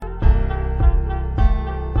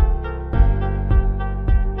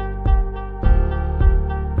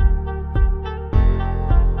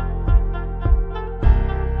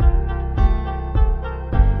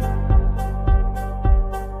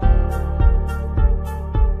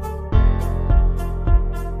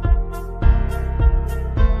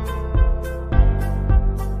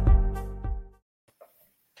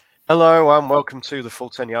Hello and welcome to the Full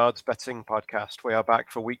 10 Yards Betting Podcast. We are back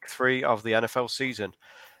for week 3 of the NFL season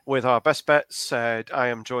with our best bets. I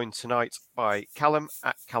am joined tonight by Callum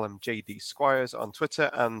at Callum JD Squires on Twitter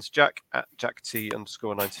and Jack at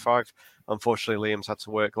JackT_95. Unfortunately, Liam's had to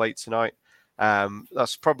work late tonight.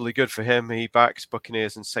 That's probably good for him. He backed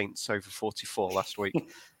Buccaneers and Saints over 44 last week,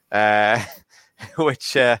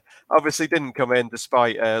 which obviously didn't come in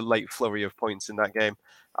despite a late flurry of points in that game.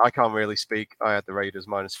 I can't really speak. I had the Raiders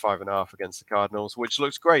minus 5.5 against the Cardinals, which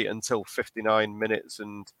looks great until 59 minutes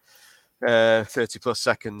and 30 plus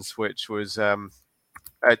seconds, which was a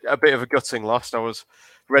bit of a gutting loss. I was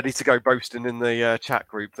ready to go boasting in the chat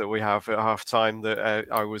group that we have at half time that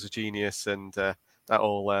I was a genius, and that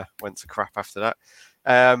all went to crap after that.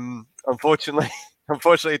 Unfortunately,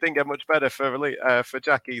 it didn't get much better for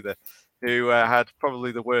Jack either, who had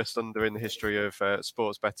probably the worst under in the history of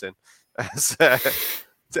sports betting.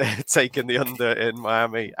 Taking the under in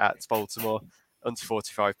Miami at Baltimore, under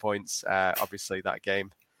 45 points. Obviously, that game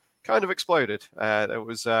kind of exploded. It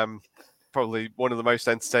was probably one of the most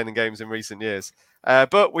entertaining games in recent years.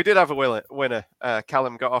 But we did have a winner.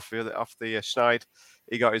 Callum got off the Schneid.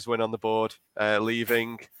 He got his win on the board,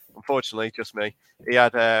 leaving, unfortunately, just me. He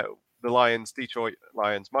had the Detroit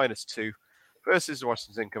Lions -2 versus the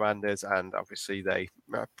Washington Commanders, and obviously they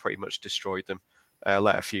pretty much destroyed them.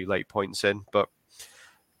 Let a few late points in, but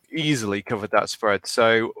easily covered that spread.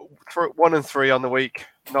 So 1 and 3 on the week,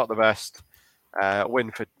 not the best.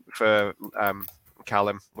 Win for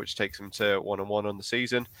Callum, which takes him to 1 and 1 on the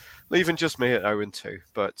season, leaving just me at 0 and 2.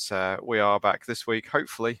 But we are back this week,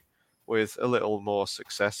 hopefully, with a little more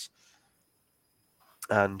success,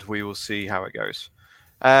 and we will see how it goes.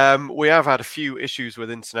 We have had a few issues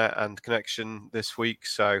with internet and connection this week,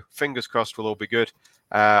 so fingers crossed we'll all be good.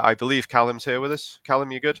 I believe Callum's here with us.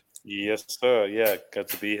 Callum, you good? Yes, sir. Yeah, good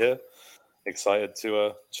to be here. Excited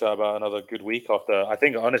to chat about another good week after, I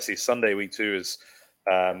think, honestly, Sunday week 2 is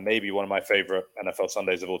maybe one of my favorite NFL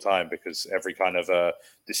Sundays of all time, because every kind of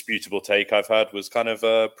disputable take I've had was kind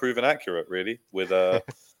of proven accurate, really, with the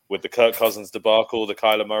Kirk Cousins debacle, the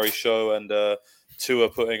Kyler Murray show, and Tua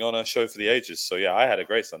putting on a show for the ages. So, yeah, I had a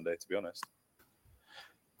great Sunday, to be honest.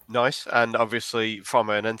 Nice. And obviously, from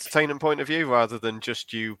an entertainment point of view, rather than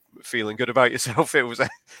just you feeling good about yourself, it was a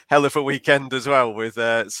hell of a weekend as well, with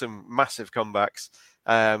some massive comebacks.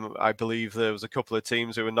 I believe there was a couple of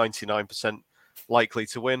teams who were 99% likely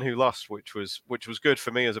to win who lost, which was good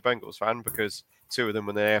for me as a Bengals fan, because 2 of them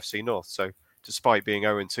were in the AFC North. So despite being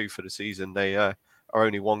 0 and 2 for the season, they are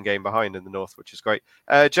only 1 game behind in the North, which is great.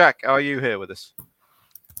 Jack, are you here with us?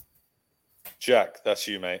 Jack, that's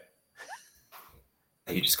you, mate.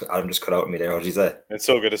 Adam just cut out with me there. What did you say? It's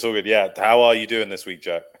all good. It's all good. Yeah. How are you doing this week,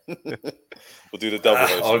 Jack? We'll do the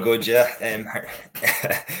double. All good, yeah.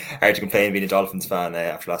 Hard to complain being a Dolphins fan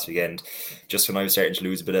after last weekend. Just when I was starting to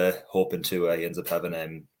lose a bit of hope into, he ends up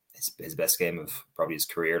having his best game of probably his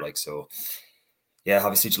career. So, yeah,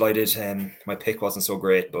 obviously delighted. My pick wasn't so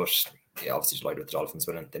great, but yeah, obviously delighted with the Dolphins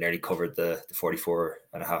winning. They nearly covered the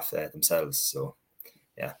 44.5 themselves. So,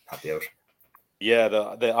 yeah, happy out. Yeah,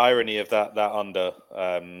 the irony of that under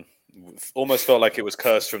almost felt like it was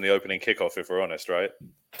cursed from the opening kickoff, if we're honest, right?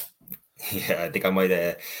 Yeah, I think I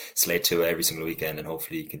might slate to every single weekend, and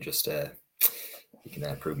hopefully you can just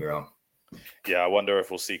prove me wrong. Yeah, I wonder if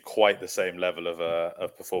we'll see quite the same level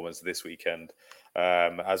of performance this weekend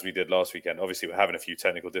as we did last weekend. Obviously, we're having a few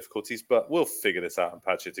technical difficulties, but we'll figure this out and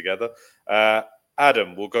patch it together.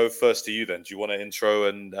 Adam, we'll go first to you then. Do you want to intro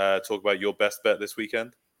and talk about your best bet this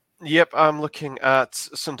weekend? Yep, I'm looking at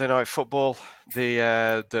Sunday Night Football. The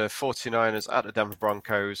 49ers at the Denver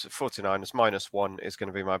Broncos. 49ers -1 is going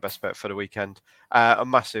to be my best bet for the weekend. A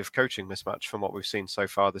massive coaching mismatch from what we've seen so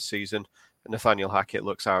far this season. Nathaniel Hackett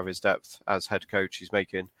looks out of his depth as head coach. He's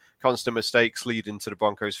making constant mistakes, leading to the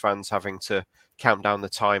Broncos fans having to count down the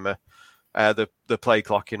timer, the play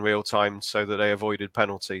clock in real time, so that they avoided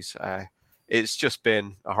penalties. It's just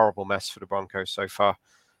been a horrible mess for the Broncos so far.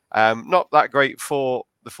 Not that great for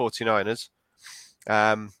the 49ers.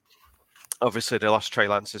 Obviously, they lost Trey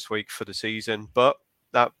Lance this week for the season, but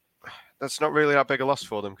that's not really that big a loss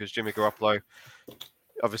for them, because Jimmy Garoppolo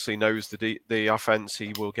obviously knows the offense.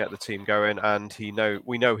 He will get the team going, and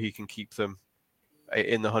we know he can keep them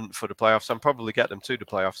in the hunt for the playoffs and probably get them to the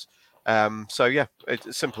playoffs. So yeah, it's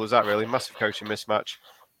as simple as that, really. Massive coaching mismatch.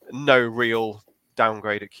 No real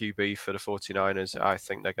downgrade at QB for the 49ers. I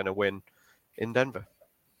think they're going to win in Denver.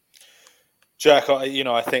 Jack,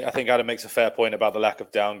 I think Adam makes a fair point about the lack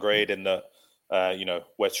of downgrade in the,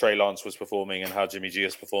 where Trey Lance was performing and how Jimmy G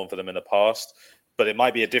has performed for them in the past. But it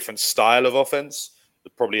might be a different style of offense,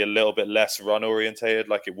 probably a little bit less run orientated,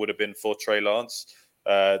 like it would have been for Trey Lance.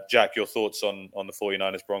 Jack, your thoughts on the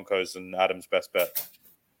 49ers Broncos and Adam's best bet?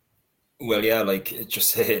 Well, yeah, like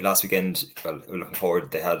just last weekend, well, looking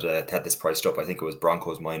forward, they had this priced up. I think it was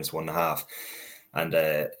Broncos -1.5. And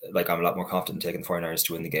like I'm a lot more confident in taking the 49ers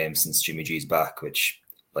to win the game since Jimmy G's back, which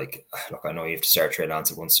like, look, I know you have to start Trey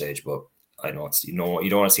Lance at one stage, but I know it's, you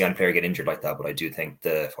don't want to see any player get injured like that, but I do think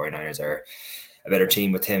the 49ers are a better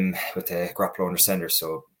team with him, with the Garoppolo under center.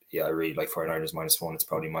 So yeah, I really like 49ers -1. It's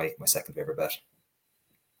probably my second favorite bet.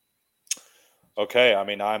 Okay, I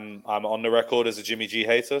mean, I'm on the record as a Jimmy G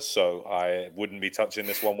hater, so I wouldn't be touching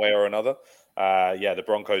this one way or another. Yeah, the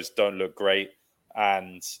Broncos don't look great,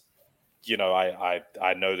 and you know,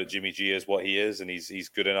 I know that Jimmy G is what he is, and he's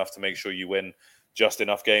good enough to make sure you win just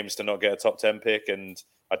enough games to not get a top 10 pick, and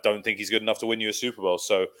I don't think he's good enough to win you a Super Bowl.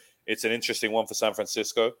 So it's an interesting one for San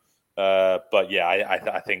Francisco. But yeah,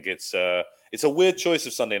 I think it's a weird choice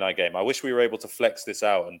of Sunday night game. I wish we were able to flex this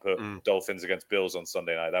out and put Dolphins against Bills on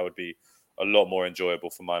Sunday night. That would be a lot more enjoyable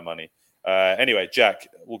for my money. Anyway, Jack,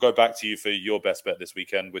 we'll go back to you for your best bet this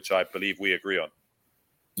weekend, which I believe we agree on.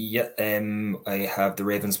 Yeah, I have the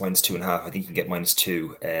Ravens -2.5. I think you can get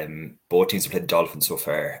 -2. Both teams have played the Dolphins so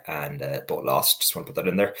far and both lost. Just want to put that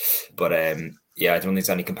in there. But yeah, I don't think there's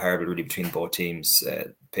any comparable really between both teams.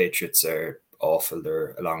 Patriots are awful.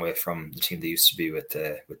 They're a long way from the team they used to be with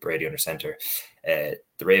Brady under center. The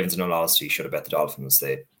Ravens, in all honesty, should have bet the Dolphins.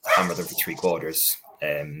 They hammered them for 3 quarters.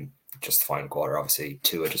 Just the final quarter, obviously,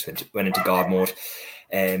 Tua just went into God mode.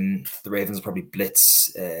 The Ravens probably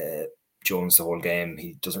blitz Jones the whole game.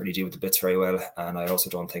 He doesn't really deal with the blitz very well, and I also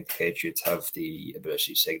don't think the Patriots have the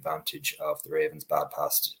ability to take advantage of the Ravens' bad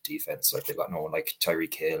pass defense. Like, they've got no one like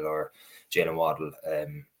Tyreek Hill or Jalen Waddle.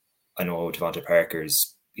 I know Devontae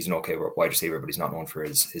Parker's, he's an okay wide receiver, but he's not known for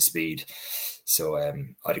his speed. So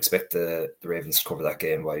I'd expect the Ravens to cover that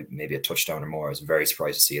game by maybe a touchdown or more. I was very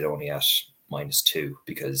surprised to see it only at -2,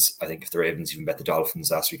 because I think if the Ravens even bet the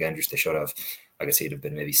Dolphins last weekend, which they should have, I could see it'd have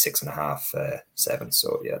been maybe 6.5, 7.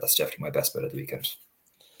 So yeah, that's definitely my best bet of the weekend.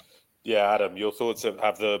 Yeah, Adam, your thoughts?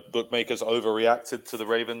 Have the bookmakers overreacted to the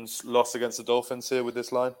Ravens' loss against the Dolphins here with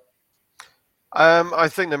this line? I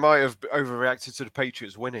think they might have overreacted to the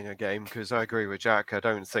Patriots winning a game, because I agree with Jack. I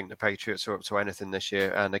don't think the Patriots are up to anything this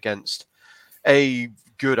year, and against a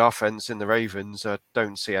good offense in the Ravens, I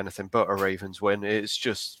don't see anything but a Ravens win. It's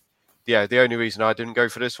just, yeah, the only reason I didn't go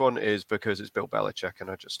for this one is because it's Bill Belichick, and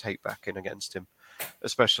I just hate backing against him,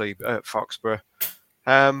 especially at Foxborough.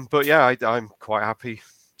 But yeah, I'm quite happy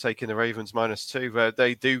taking the Ravens -2.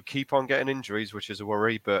 They do keep on getting injuries, which is a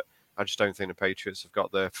worry, but I just don't think the Patriots have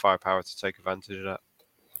got the firepower to take advantage of that.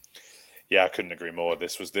 Yeah, I couldn't agree more.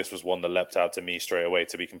 This was one that leapt out to me straight away,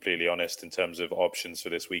 to be completely honest, in terms of options for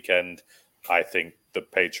this weekend. I think the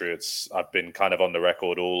Patriots, I've been kind of on the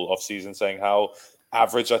record all offseason saying how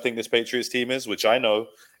average I think this Patriots team is, which I know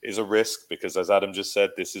is a risk because, as Adam just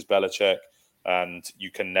said, this is Belichick and you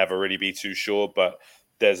can never really be too sure. But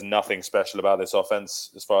there's nothing special about this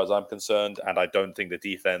offense as far as I'm concerned. And I don't think the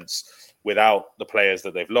defense, without the players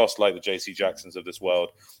that they've lost, like the JC Jacksons of this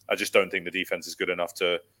world, I just don't think the defense is good enough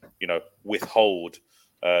to, withhold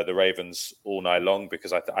the Ravens all night long.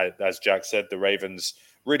 Because I, as Jack said, the Ravens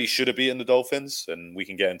really should have beaten the Dolphins, and we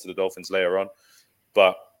can get into the Dolphins later on.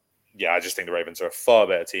 But yeah, I just think the Ravens are a far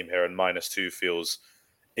better team here, and -2 feels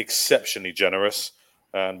exceptionally generous.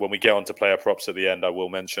 And when we get on to player props at the end, I will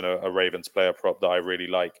mention a Ravens player prop that I really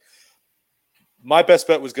like. My best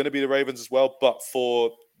bet was going to be the Ravens as well, but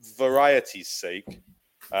for variety's sake,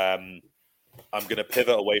 I'm going to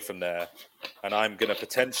pivot away from there, and I'm going to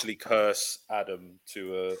potentially curse Adam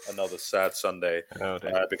to another sad Sunday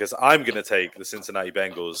because I'm going to take the Cincinnati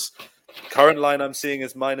Bengals. Current line I'm seeing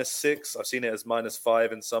is -6. I've seen it as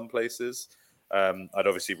 -5 in some places. I'd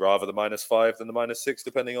obviously rather the -5 than the -6,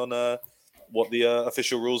 depending on what the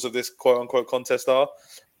official rules of this quote-unquote contest are.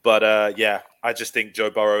 But yeah, I just think Joe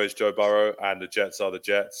Burrow is Joe Burrow, and the Jets are the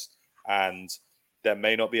Jets. And there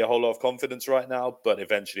may not be a whole lot of confidence right now, but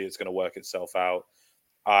eventually it's going to work itself out.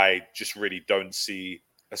 I just really don't see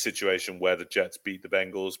a situation where the Jets beat the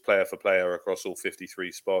Bengals player for player across all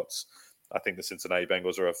 53 spots. I think the Cincinnati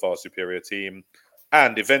Bengals are a far superior team.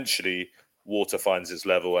 And eventually, water finds its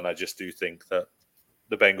level, and I just do think that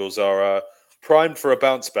the Bengals are primed for a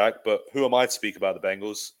bounce back. But who am I to speak about the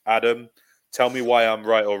Bengals? Adam, tell me why I'm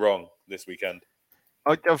right or wrong this weekend.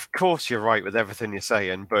 Of course you're right with everything you're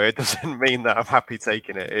saying, but it doesn't mean that I'm happy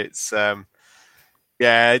taking it. It's,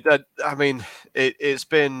 it's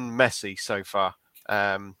been messy so far.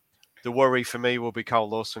 The worry for me will be Carl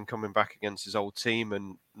Lawson coming back against his old team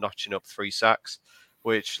and notching up 3 sacks,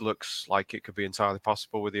 which looks like it could be entirely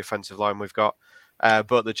possible with the offensive line we've got.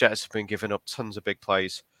 But the Jets have been giving up tons of big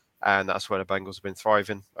plays. and that's where the Bengals have been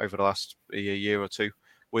thriving over the last year or two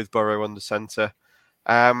with Burrow under centre.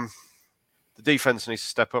 The defense needs to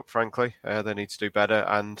step up, frankly. They need to do better,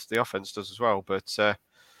 and the offense does as well. But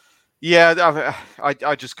yeah,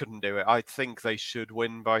 I just couldn't do it. I think they should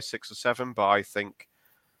win by 6 or 7, but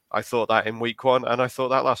I thought that in week 1, and I thought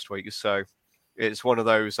that last week. So it's one of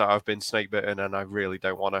those that I've been snake bitten, and I really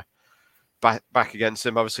don't want to back against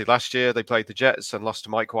them. Obviously, last year they played the Jets and lost to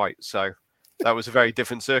Mike White, so that was a very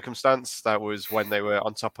different circumstance. That was when they were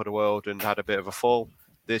on top of the world and had a bit of a fall.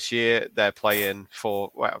 This year, they're playing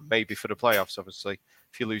for, well, maybe for the playoffs, obviously.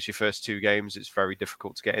 If you lose your first 2 games, it's very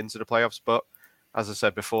difficult to get into the playoffs. But as I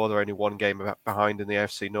said before, they're only 1 game behind in the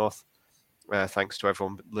AFC North, thanks to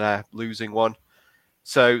everyone there losing 1.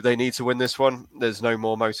 So they need to win this one. There's no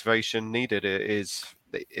more motivation needed. It's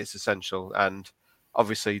essential. And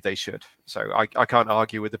obviously they should. So I can't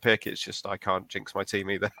argue with the pick. It's just I can't jinx my team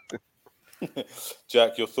either.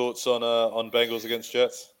 Jack, your thoughts on Bengals against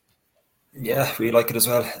Jets? Yeah, really like it as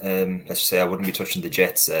well. Let's just say I wouldn't be touching the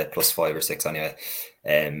Jets plus 5 or 6 anyway.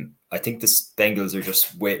 I think the Bengals are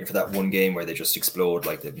just waiting for that one game where they just explode,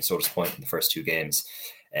 like they've been so disappointed in the first 2 games.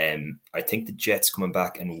 I think the Jets coming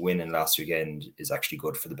back and winning last weekend is actually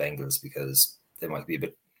good for the Bengals because they might be a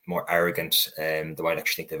bit more arrogant. They might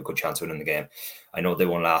actually think they have a good chance of winning the game. I know they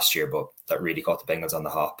won last year, but that really caught the Bengals on the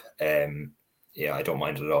hop. Yeah, I don't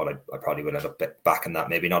mind it at all. I probably will end up backing that.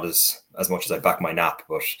 Maybe not as much as I back my nap,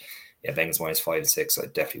 but yeah, Bengals minus 5 and 6. I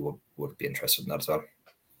definitely would be interested in that as well.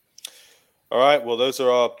 All right. Well, those are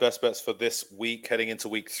our best bets for this week, heading into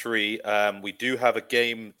week 3. We do have a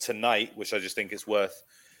game tonight, which I just think is worth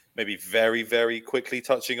maybe very, very quickly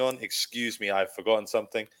touching on. Excuse me, I've forgotten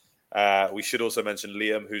something. We should also mention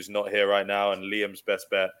Liam, who's not here right now, and Liam's best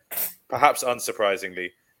bet, perhaps unsurprisingly,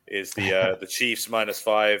 is the Chiefs minus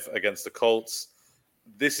 5 against the Colts.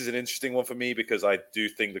 This is an interesting one for me because I do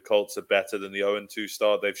think the Colts are better than the 0-2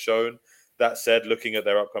 start they've shown. That said, looking at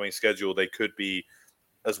their upcoming schedule, they could be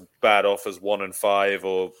as bad off as 1-5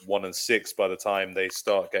 or 1-6 by the time they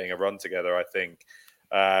start getting a run together, I think.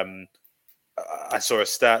 I saw a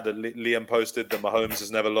stat that Liam posted that Mahomes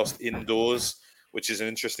has never lost indoors, which is an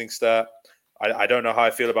interesting stat. I don't know how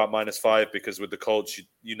I feel about minus 5 because with the Colts,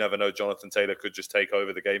 you never know. Jonathan Taylor could just take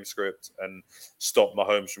over the game script and stop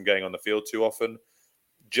Mahomes from getting on the field too often.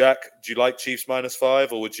 Jack, do you like Chiefs minus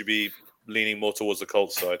 5 or would you be leaning more towards the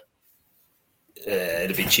Colts side?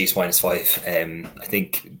 It'll be Chiefs minus 5. I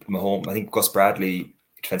think Gus Bradley,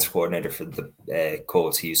 defensive coordinator for the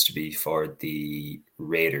Colts, he used to be for the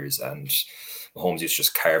Raiders, and Mahomes used to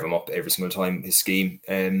just carve him up every single time, his scheme.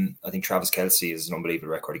 I think Travis Kelce has an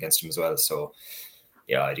unbelievable record against him as well. So,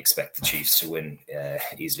 yeah, I'd expect the Chiefs to win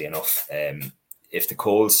easily enough. If the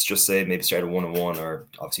Colts just say maybe start at 1-1 or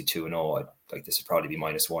obviously 2-0, like this would probably be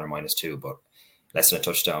minus 1 or minus 2, but less than a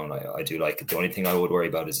touchdown, I do like it. The only thing I would worry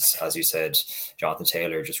about is, as you said, Jonathan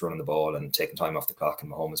Taylor just running the ball and taking time off the clock,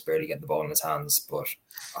 and Mahomes barely getting the ball in his hands. But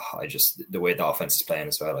the way the offense is playing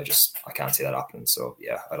as well, I can't see that happening. So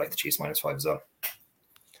yeah, I like the Chiefs minus 5 as well.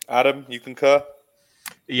 Adam, you concur?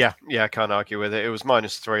 Yeah, I can't argue with it. It was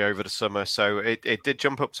minus 3 over the summer, so it did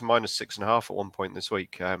jump up to minus 6.5 at one point this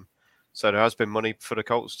week. So there has been money for the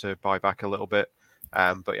Colts to buy back a little bit.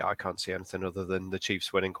 But yeah, I can't see anything other than the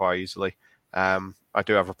Chiefs winning quite easily. I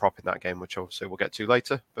do have a prop in that game, which obviously we'll get to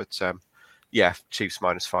later. But yeah, Chiefs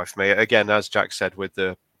minus 5 for me. Again, as Jack said with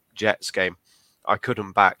the Jets game, I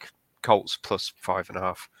couldn't back Colts plus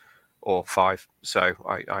 5.5 or 5. So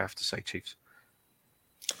I have to say Chiefs.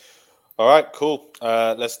 All right, cool.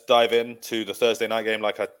 Let's dive into the Thursday night game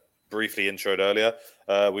like I briefly introed earlier.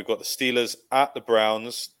 We've got the Steelers at the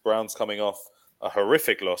Browns. Browns coming off a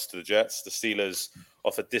horrific loss to the Jets. The Steelers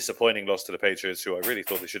off a disappointing loss to the Patriots, who I really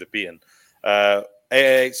thought they should have beaten.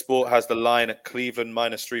 AA8 Sport has the line at Cleveland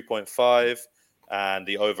minus 3.5, and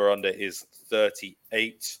the over-under is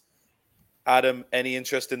 38. Adam, any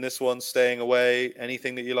interest in this one? Staying away?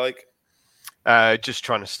 Anything that you like? Just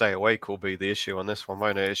trying to stay awake will be the issue on this one,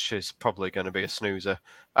 won't it? It's just probably going to be a snoozer.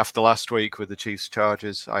 After last week with the Chiefs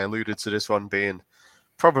Chargers, I alluded to this one being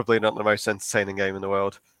probably not the most entertaining game in the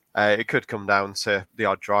world. It could come down to the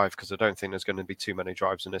odd drive because I don't think there's going to be too many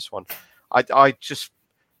drives in this one.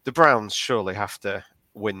 The Browns surely have to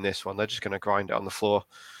win this one. They're just going to grind it on the floor.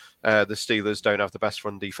 The Steelers don't have the best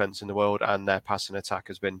run defense in the world, and their passing attack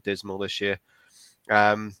has been dismal this year.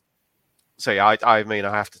 So yeah, I mean,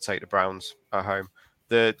 I have to take the Browns at home.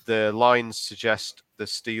 The lines suggest the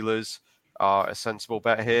Steelers are a sensible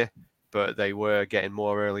bet here, but they were getting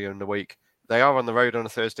more earlier in the week. They are on the road on a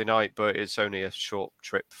Thursday night, but it's only a short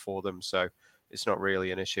trip for them, so it's not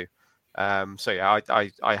really an issue. So yeah,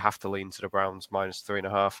 I have to lean to the Browns minus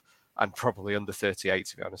 3.5. and probably under 38,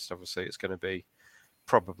 to be honest. Obviously, it's going to be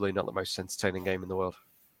probably not the most entertaining game in the world.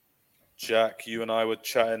 Jack, you and I were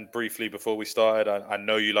chatting briefly before we started. I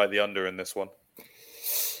know you like the under in this one.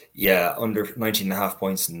 Yeah, under 19.5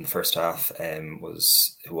 points in the first half. It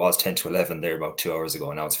was 10-11 there about 2 hours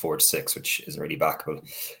ago, and now it's 4-6, which isn't really backable.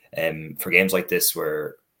 For games like this,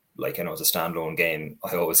 where it's a standalone game,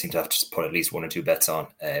 I always seem to have to put at least 1 or 2 bets on.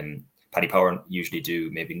 Paddy Power usually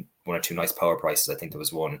do maybe 1 or 2 nice power prices. I think there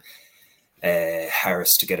was one.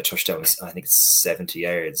 Harris to get a touchdown, I think it's 70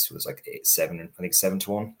 yards, it was like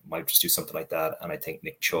 7-1. Might just do something like that. And I think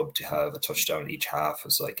Nick Chubb to have a touchdown each half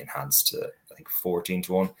was like enhanced to, I think,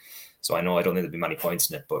 14-1. So I don't think there'll be many points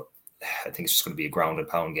in it, but I think it's just going to be a ground and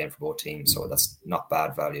pound game for both teams. So that's not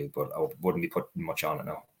bad value, but I wouldn't be putting much on it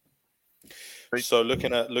now. So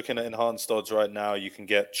looking at enhanced odds right now, you can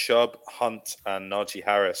get Chubb, Hunt, and Najee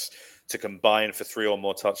Harris to combine for 3 or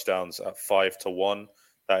more touchdowns at 5-1.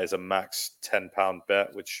 That is a max £10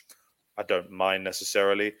 bet, which I don't mind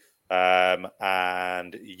necessarily.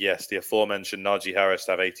 And yes, the aforementioned Najee Harris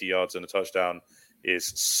to have 80 yards and a touchdown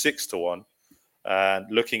is 6-1. And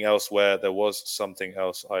looking elsewhere, there was something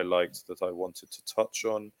else I liked that I wanted to touch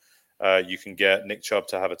on. You can get Nick Chubb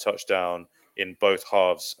to have a touchdown in both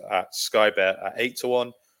halves at Sky Bet at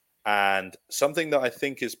 8-1. And something that I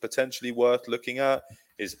think is potentially worth looking at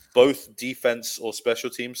is both defense or special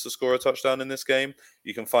teams to score a touchdown in this game.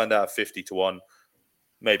 You can find out at 50-1,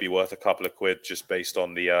 maybe worth a couple of quid just based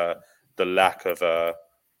on the lack of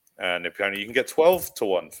and apparently you can get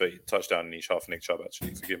 12-1 for touchdown in each half. Nick Chubb,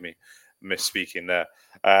 actually, forgive me misspeaking there.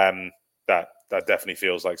 That definitely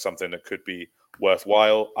feels like something that could be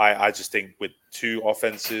worthwhile. I just think with 2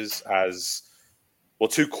 offenses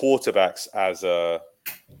two quarterbacks as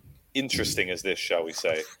interesting as this, shall we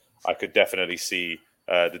say, I could definitely see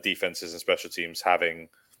the defenses and special teams having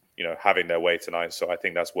their way tonight. So I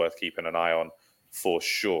think that's worth keeping an eye on for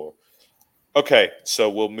sure. Okay, so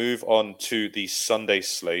we'll move on to the Sunday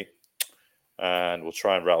slate, and we'll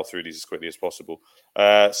try and rattle through these as quickly as possible.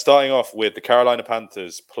 Starting off with the Carolina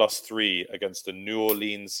Panthers +3 against the New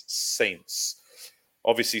Orleans Saints.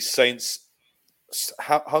 Obviously, Saints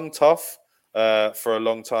hung tough for a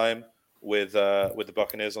long time with the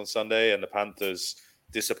Buccaneers on Sunday, and the Panthers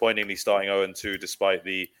disappointingly starting 0-2 despite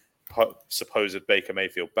the supposed Baker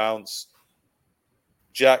Mayfield bounce.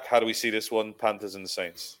 Jack, how do we see this one, Panthers and the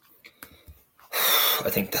Saints? I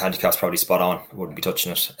think the handicap's probably spot on. I wouldn't be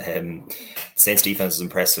touching it. The Saints defense is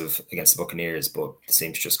impressive against the Buccaneers, but it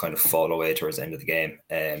seems to just kind of fall away towards the end of the game.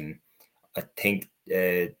 I think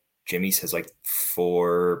Jimmy's has got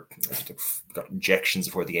injections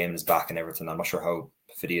before the game in his back and everything. I'm not sure how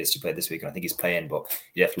fit he is to play this week. I think he's playing, but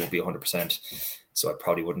he definitely won't be 100%. So I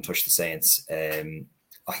probably wouldn't touch the Saints. I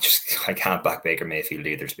can't back Baker Mayfield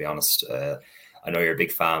either, to be honest. I know you're a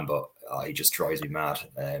big fan, but he just drives me mad.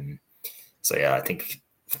 So yeah, I think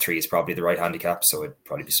 3 is probably the right handicap, so I'd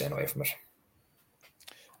probably be staying away from it.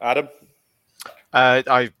 Adam?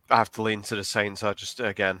 I have to lean to the Saints. I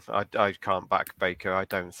can't back Baker. I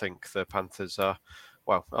don't think the Panthers are,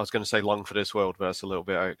 well, I was going to say long for this world, but that's a little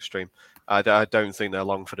bit extreme. I don't think they're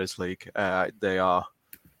long for this league. They are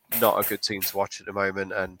not a good team to watch at the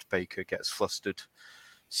moment, and Baker gets flustered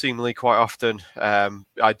seemingly quite often.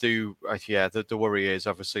 The worry is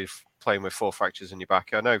obviously playing with 4 fractures in your back.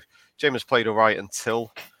 I know Jameis played all right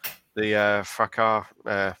until the fracas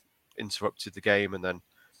interrupted the game, and then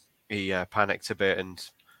he panicked a bit and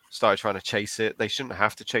started trying to chase it. They shouldn't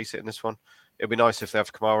have to chase it in this one. It'd be nice if they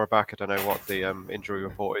have Kamara back. I don't know what the injury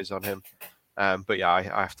report is on him. But yeah, I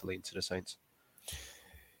have to lean to the Saints.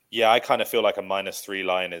 Yeah, I kind of feel like a -3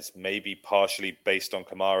 line is maybe partially based on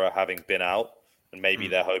Kamara having been out. And maybe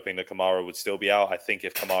they're hoping that Kamara would still be out. I think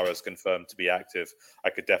if Kamara is confirmed to be active, I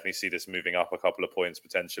could definitely see this moving up a couple of points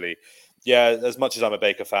potentially. Yeah, as much as I'm a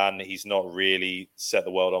Baker fan, he's not really set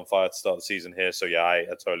the world on fire to start the season here. So yeah, I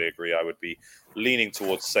totally agree. I would be leaning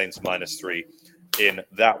towards Saints -3 in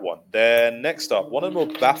that one. Then next up, one of the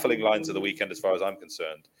more baffling lines of the weekend as far as I'm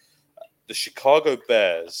concerned. The Chicago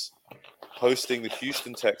Bears hosting the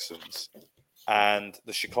Houston Texans. And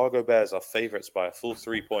the Chicago Bears are favorites by a full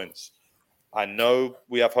 3 points. I know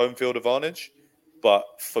we have home field advantage, but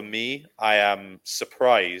for me, I am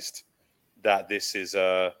surprised that this is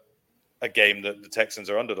a game that the Texans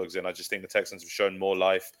are underdogs in. I just think the Texans have shown more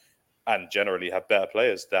life and generally have better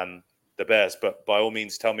players than the Bears. But by all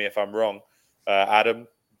means, tell me if I'm wrong. Adam,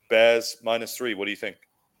 Bears -3. What do you think?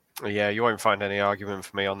 Yeah, you won't find any argument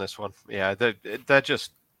for me on this one. Yeah, they're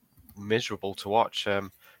just miserable to watch.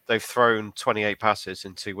 They've thrown 28 passes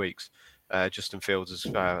in 2 weeks. Justin Fields is,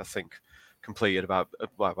 I think, completed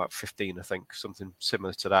about 15, I think, something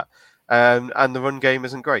similar to that. And the run game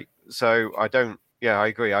isn't great. So I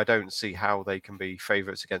agree. I don't see how they can be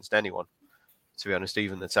favourites against anyone, to be honest,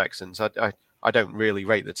 even the Texans. I don't really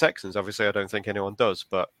rate the Texans. Obviously, I don't think anyone does,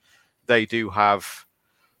 but they do have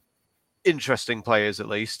interesting players at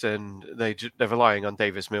least, and they're relying on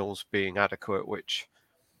Davis Mills being adequate, which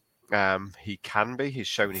he can be. He's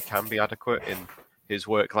shown he can be adequate in his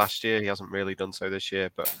work last year. He hasn't really done so this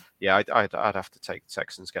year, but yeah, I'd have to take the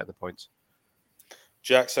Texans getting the points.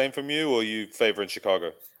 Jack, same from you, or are you favouring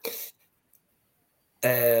Chicago?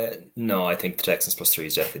 No, I think the Texans +3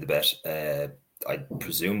 is definitely the bet. I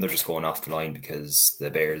presume they're just going off the line because the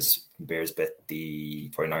Bears bet the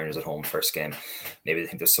 49ers at home first game. Maybe they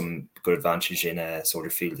think there's some good advantage in Soldier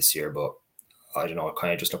Field this year, but I don't know. It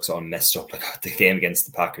kind of just looks all messed up. Like the game against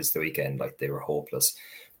the Packers the weekend, like they were hopeless.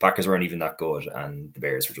 The Packers weren't even that good, and the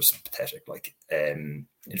Bears were just pathetic. Like, in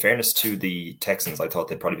fairness to the Texans, I thought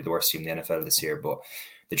they'd probably be the worst team in the NFL this year, but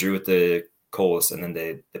they drew with the Colts, and then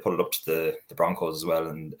they put it up to the Broncos as well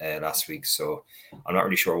in last week. So I'm not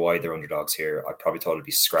really sure why they're underdogs here. I probably thought it'd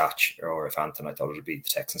be scratch, or if Anton, I thought it'd be the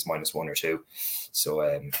Texans -1 or 2.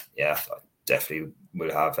 So yeah, I definitely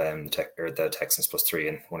will have the Texans +3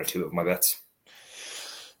 in 1 or 2 of my bets.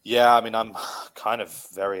 Yeah, I mean, I'm kind of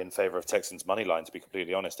very in favor of Texans money line, to be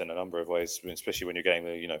completely honest, in a number of ways, especially when you're getting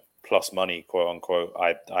the plus money, quote unquote.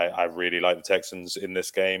 I really like the Texans in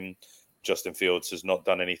this game. Justin Fields has not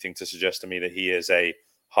done anything to suggest to me that he is a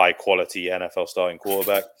high quality NFL starting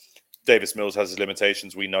quarterback. Davis Mills has his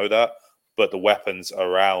limitations, we know that, but the weapons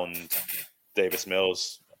around Davis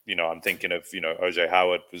Mills, I'm thinking of OJ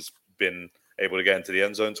Howard has been able to get into the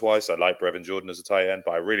end zone twice. I like Brevin Jordan as a tight end,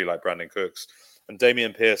 but I really like Brandon Cooks. And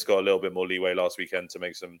Dameon Pierce got a little bit more leeway last weekend to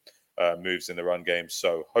make some moves in the run game.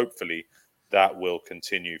 So hopefully that will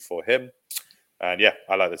continue for him. And yeah,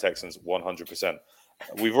 I like the Texans 100%.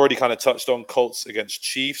 We've already kind of touched on Colts against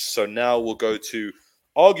Chiefs. So now we'll go to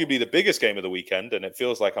arguably the biggest game of the weekend. And it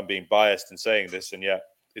feels like I'm being biased in saying this, and yet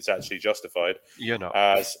it's actually justified. You're not.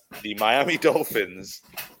 As the Miami Dolphins,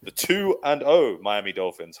 the 2-0 Miami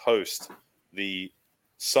Dolphins host the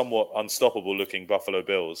somewhat unstoppable looking Buffalo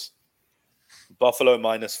Bills. Buffalo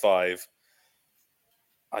 -5.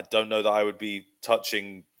 I don't know that I would be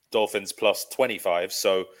touching Dolphins +25.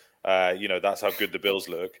 So, that's how good the Bills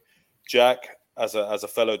look. Jack, as a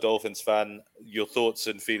fellow Dolphins fan, your thoughts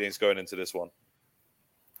and feelings going into this one?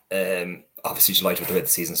 Obviously delighted with the way the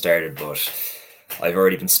season started, but I've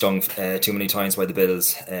already been stung too many times by the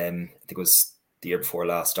Bills. I think it was the year before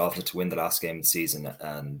last, Dolphins to win the last game of the season,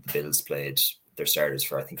 and the Bills played their starters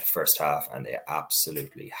for, I think, the first half, and they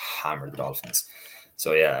absolutely hammered the Dolphins.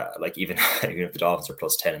 So yeah, like even if the Dolphins are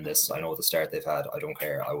 +10 in this, I know the start they've had, I don't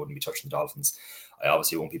care. I wouldn't be touching the Dolphins. I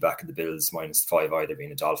obviously won't be backing the Bills -5 either,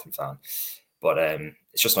 being a Dolphin fan. But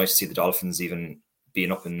it's just nice to see the Dolphins even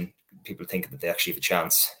being up and people thinking that they actually have a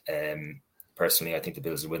chance. Personally, I think the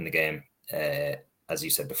Bills will win the game. As you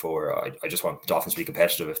said before, I just want the Dolphins to be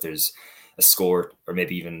competitive. If there's a score or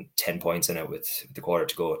maybe even 10 points in it with the quarter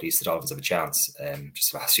to go, at least the Dolphins have a chance.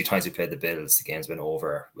 Just the last few times we played the Bills, the game's been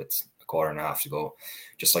over with a quarter and a half to go,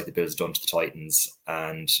 just like the Bills done to the Titans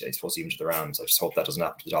and I suppose even to the Rams. I just hope that doesn't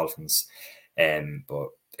happen to the Dolphins. But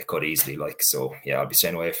it could easily, so yeah, I'll be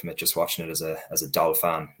staying away from it, just watching it as a Dol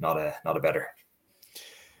fan, not a better.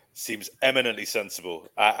 Seems eminently sensible.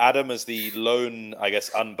 Adam, as the lone, I guess,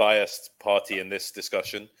 unbiased party in this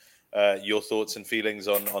discussion, your thoughts and feelings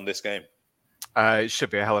on this game? It should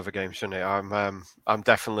be a hell of a game, shouldn't it? I'm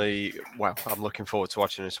definitely, I'm looking forward to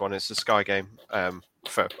watching this one. It's a Sky game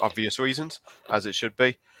for obvious reasons, as it should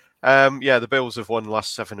be. The Bills have won the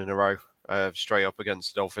last 7 in a row, straight up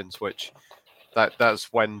against the Dolphins, which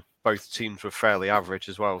that's when both teams were fairly average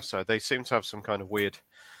as well. So they seem to have some kind of weird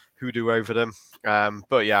hoodoo over them.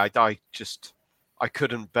 But yeah, I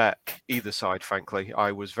couldn't bet either side, frankly.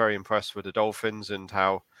 I was very impressed with the Dolphins and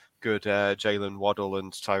how good Jalen Waddle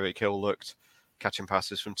and Tyreek Hill looked catching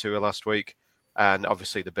passes from Tua last week. And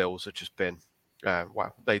obviously the Bills have just been,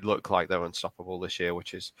 they look like they're unstoppable this year,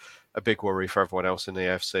 which is a big worry for everyone else in the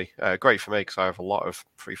AFC. Great for me because I have a lot of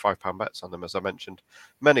free £5 bets on them, as I mentioned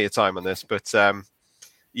many a time on this. But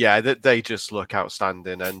they just look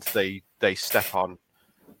outstanding, and they step on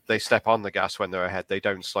the gas when they're ahead. They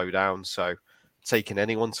don't slow down. So taking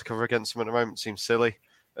anyone to cover against them at the moment seems silly,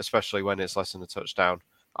 especially when it's less than a touchdown.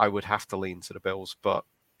 I would have to lean to the Bills, but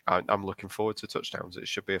I'm looking forward to touchdowns. It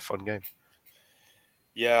should be a fun game.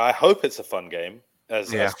 Yeah, I hope it's a fun game. As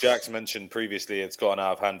Jack's mentioned previously, it's gotten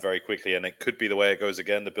out of hand very quickly, and it could be the way it goes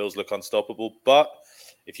again. The Bills look unstoppable. But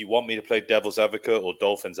if you want me to play devil's advocate or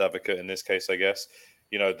Dolphins advocate in this case, I guess,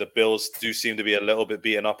 The Bills do seem to be a little bit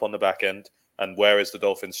beaten up on the back end. And where is the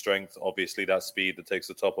Dolphins' strength? Obviously, that speed that takes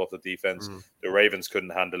the top off the defense. The Ravens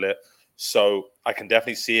couldn't handle it. So I can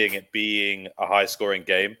definitely seeing it being a high-scoring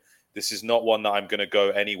game. This is not one that I'm going to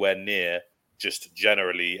go anywhere near, just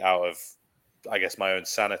generally out of, I guess, my own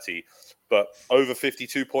sanity. But over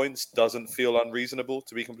 52 points doesn't feel unreasonable,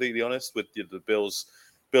 to be completely honest. With the Bills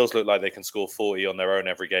look like they can score 40 on their own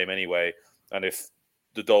every game anyway. And if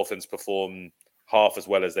the Dolphins perform half as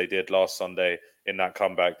well as they did last Sunday in that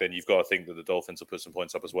comeback, then you've got to think that the Dolphins will put some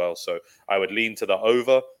points up as well. So I would lean to the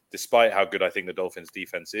over, despite how good I think the Dolphins'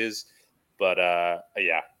 defense is. But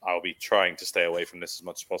I'll be trying to stay away from this as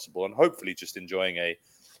much as possible and hopefully just enjoying a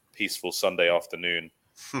peaceful Sunday afternoon.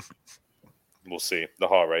 We'll see. The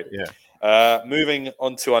heart rate. Yeah. Moving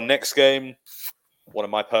on to our next game, one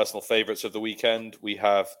of my personal favorites of the weekend, we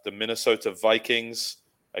have the Minnesota Vikings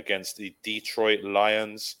against the Detroit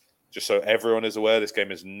Lions. Just so everyone is aware, this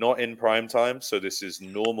game is not in prime time, so this is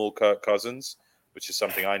normal Kirk Cousins, which is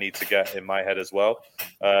something I need to get in my head as well.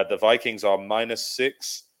 The Vikings are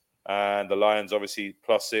 -6, and the Lions, obviously,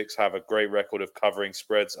 +6, have a great record of covering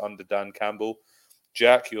spreads under Dan Campbell.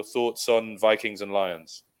 Jack, your thoughts on Vikings and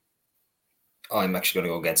Lions? I'm actually going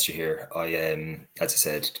to go against you here. As I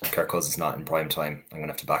said, Kirk Cousins not in prime time. I'm going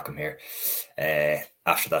to have to back him here.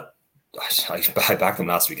 After that, I backed him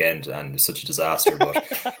last weekend, and it was such a disaster.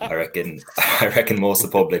 But I reckon most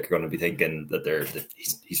of the public are going to be thinking that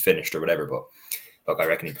he's finished or whatever. But look, I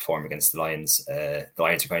reckon he performed against the Lions. The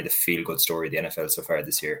Lions are kind of the feel-good story of the NFL so far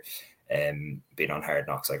this year. Being on Hard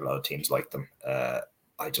Knocks, like a lot of teams like them.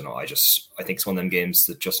 I don't know. I think it's one of them games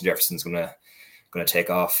that Justin Jefferson's going to take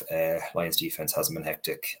off. Lions defense hasn't been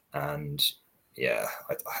hectic, and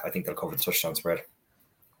I think they'll cover the touchdown spread.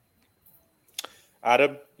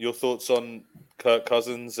 Adam, your thoughts on Kirk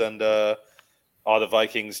Cousins, and are the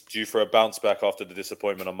Vikings due for a bounce back after the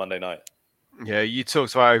disappointment on Monday night? Yeah, you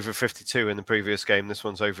talked about over 52 in the previous game. This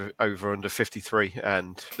one's over under 53,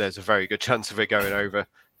 and there's a very good chance of it going over.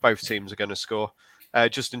 Both teams are going to score.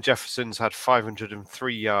 Justin Jefferson's had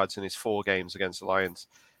 503 yards in his 4 games against the Lions,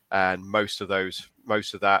 and most of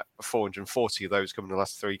that, 440 of those come in the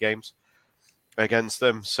last 3 games against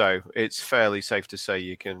them. So it's fairly safe to say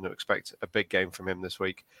you can expect a big game from him this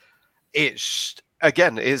week. It's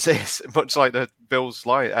much like the Bills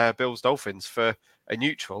Dolphins for a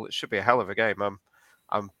neutral. It should be a hell of a game.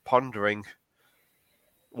 I'm pondering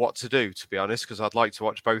what to do, to be honest, because I'd like to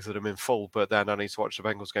watch both of them in full, but then I need to watch the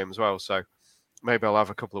Bengals game as well. So maybe I'll have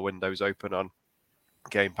a couple of windows open on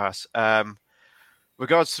Game Pass.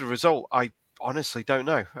 Regards to the result, I honestly don't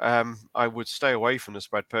know. I would stay away from the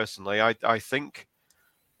spread personally. I think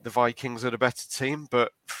the Vikings are the better team,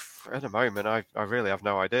 but at the moment, I really have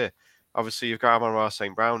no idea. Obviously, you've got Amon-Ra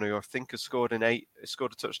St. Brown, who I think has scored a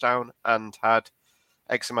touchdown and had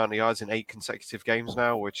X amount of yards in 8 consecutive games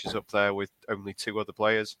now, which is up there with only 2 other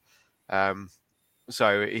players.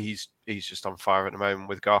 So he's just on fire at the moment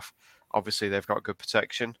with Goff. Obviously, they've got good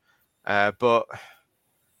protection, but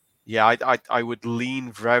yeah, I would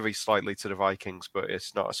lean very slightly to the Vikings, but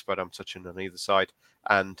it's not a spread I'm touching on either side,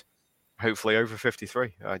 and hopefully over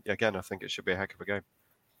 53. Again, I think it should be a heck of a game.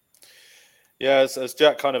 Yeah, as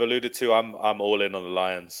Jack kind of alluded to, I'm all in on the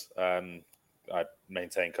Lions. I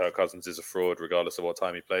maintain Kirk Cousins is a fraud, regardless of what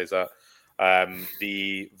time he plays at.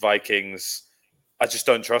 The Vikings, I just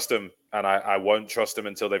don't trust him, and I won't trust him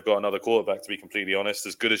until they've got another quarterback, to be completely honest.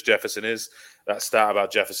 As good as Jefferson is, that stat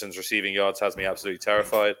about Jefferson's receiving yards has me absolutely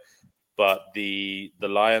terrified. But the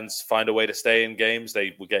Lions find a way to stay in games.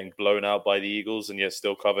 They were getting blown out by the Eagles, and yet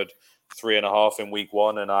still covered 3.5 in week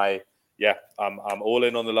 1. And I'm all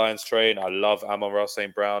in on the Lions train. I love Amon-Ra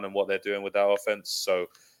St. Brown and what they're doing with that offense. So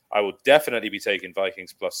I will definitely be taking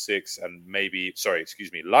Vikings +6 and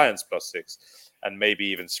Lions +6, and maybe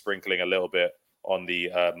even sprinkling a little bit on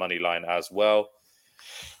the money line as well.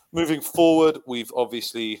 Moving forward, we've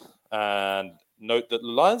obviously note that the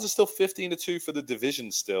Lions are still 15-2 for the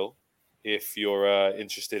division still. If you're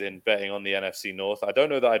interested in betting on the NFC North, I don't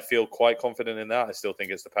know that I'd feel quite confident in that. I still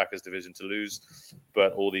think it's the Packers division to lose,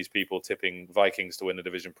 but all these people tipping Vikings to win the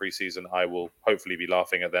division preseason, I will hopefully be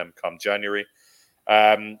laughing at them come January.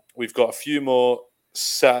 We've got a few more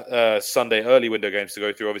Sunday early window games to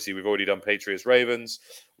go through. Obviously, we've already done Patriots-Ravens.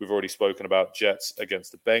 We've already spoken about Jets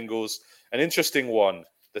against the Bengals. An interesting one,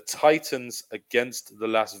 the Titans against the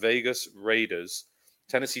Las Vegas Raiders.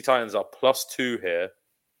 Tennessee Titans are +2 here.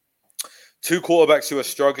 2 quarterbacks who are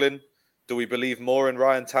struggling. Do we believe more in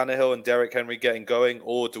Ryan Tannehill and Derrick Henry getting going,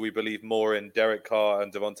 or do we believe more in Derek Carr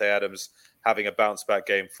and Devontae Adams having a bounce-back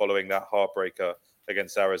game following that heartbreaker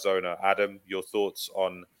against Arizona? Adam, your thoughts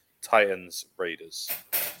on Titans, Raiders.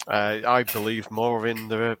 I believe more in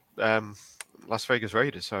the Las Vegas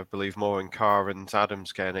Raiders. I believe more in Carr and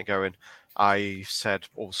Adams getting it going. I said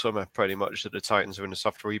all summer pretty much that the Titans are in a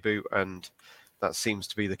soft reboot, and that seems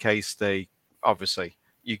to be the case. They obviously,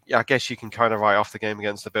 I guess you can kind of write off the game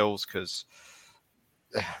against the Bills because,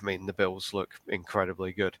 I mean, the Bills look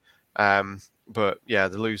incredibly good. But yeah,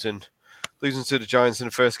 they're losing to the Giants in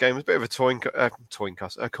the first game. It's a bit of a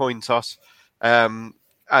coin toss. And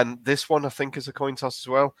this one, I think, is a coin toss as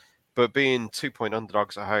well. But being 2-point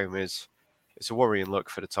underdogs at home it's a worrying look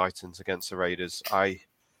for the Titans against the Raiders. I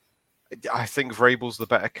think Vrabel's the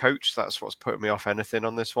better coach. That's what's put me off anything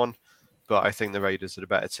on this one. But I think the Raiders are the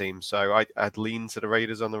better team. So I'd lean to the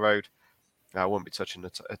Raiders on the road. I won't be touching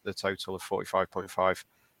the total of 45.5.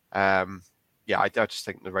 I just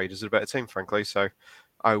think the Raiders are the better team, frankly. So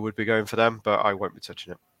I would be going for them, but I won't be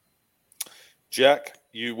touching it. Jack,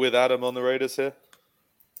 you with Adam on the Raiders here?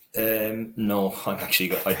 No, I'd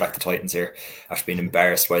back the Titans here. After being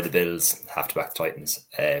embarrassed by the Bills, have to back the Titans.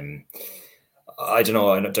 I don't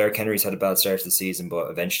know. I know Derrick Henry's had a bad start to the season,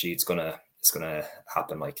 but eventually it's gonna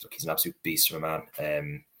happen. Like, look, he's an absolute beast of a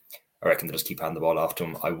man. I reckon they'll just keep handing the ball off to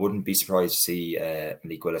him. I wouldn't be surprised to see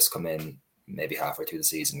Malik Willis come in maybe halfway through the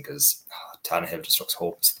season because Tannehill just looks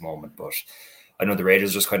hopeless at the moment. But I know the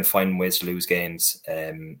Raiders are just kind of finding ways to lose games.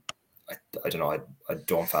 I don't know. I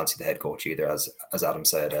don't fancy the head coach either. As Adam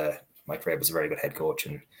said, Mike Vrabel is a very good head coach,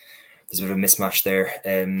 and there's a bit of a mismatch there.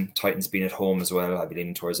 Titans being at home as well, I'd be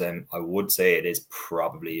leaning towards them. I would say it is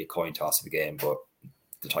probably a coin toss of a game, but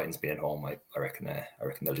the Titans being at home, I reckon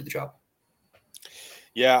they'll do the job.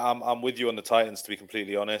 Yeah, I'm with you on the Titans, to be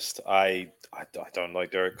completely honest. I don't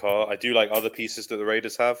like Derek Carr. I do like other pieces that the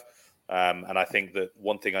Raiders have. And I think that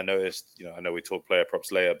one thing I noticed, I know we talk player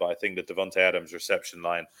props later, but I think that Devontae Adams' reception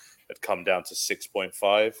line had come down to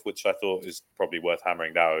 6.5, which I thought is probably worth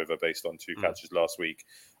hammering that over based on 2 catches last week.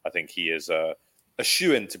 I think he is a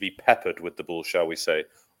shoo-in to be peppered with the ball, shall we say,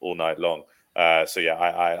 all night long. I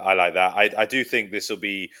like that. I do think this will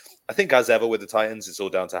be, I think as ever with the Titans, it's all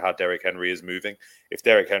down to how Derrick Henry is moving. If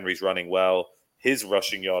Derrick Henry's running well, his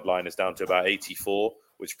rushing yard line is down to about 84,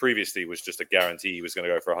 which previously was just a guarantee he was going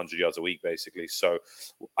to go for 100 yards a week, basically. So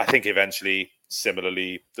I think eventually,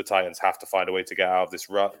 similarly, the Titans have to find a way to get out of this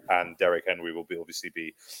rut, and Derrick Henry will obviously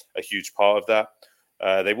be a huge part of that.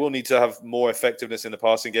 They will need to have more effectiveness in the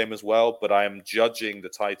passing game as well, but I am judging the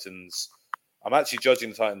Titans. I'm actually judging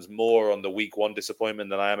the Titans more on the week 1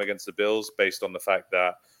 disappointment than I am against the Bills, based on the fact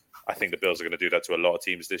that I think the Bills are going to do that to a lot of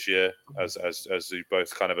teams this year, as you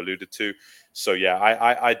both kind of alluded to. So, yeah,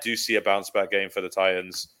 I do see a bounce-back game for the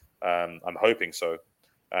Titans. I'm hoping so.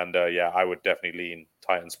 And, I would definitely lean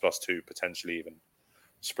Titans +2, potentially even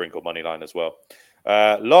sprinkle money line as well.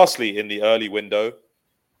 Lastly, in the early window,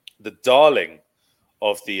 the darling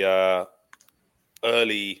of the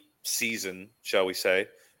early season, shall we say,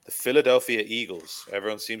 the Philadelphia Eagles.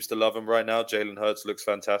 Everyone seems to love them right now. Jalen Hurts looks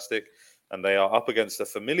fantastic. And they are up against a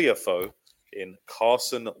familiar foe in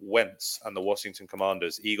Carson Wentz and the Washington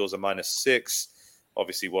Commanders. Eagles are -6.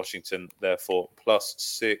 Obviously, Washington, therefore,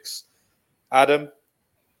 +6. Adam,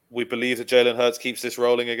 we believe that Jalen Hurts keeps this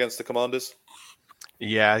rolling against the Commanders?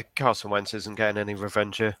 Yeah, Carson Wentz isn't getting any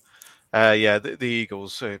revenge here. The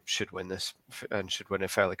Eagles should win this and should win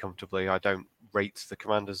it fairly comfortably. I don't rate the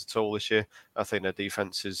Commanders at all this year. I think their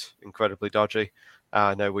defense is incredibly dodgy.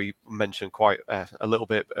 I know we mentioned quite a little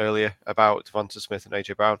bit earlier about Devonta Smith and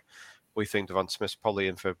AJ Brown. We think Devonta Smith's probably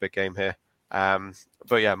in for a big game here.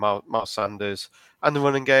 Miles Sanders and the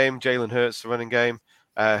running game, Jalen Hurts, the running game.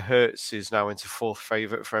 Hurts is now into 4th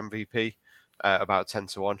favorite for MVP, about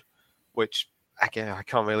 10-1, which again I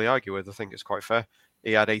can't really argue with. I think it's quite fair.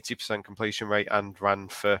 He had 80% completion rate and ran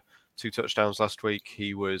for 2 touchdowns last week.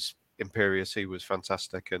 He was imperious. He was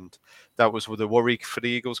fantastic. And that was the worry for the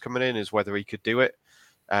Eagles coming in, is whether he could do it,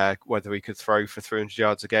 whether he could throw for 300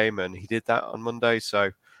 yards a game. And he did that on Monday.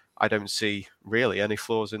 So I don't see really any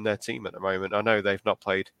flaws in their team at the moment. I know they've not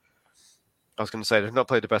played, they've not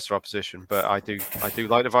played the best of opposition, but I do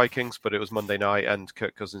like the Vikings, but it was Monday night and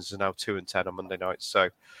Kirk Cousins is now 2-10 on Monday night. So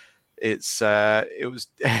it was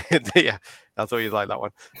yeah, I thought you'd like that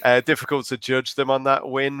one. Difficult to judge them on that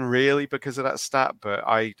win really because of that stat, but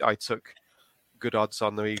I took good odds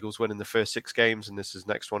on the Eagles winning the first 6 games, and this is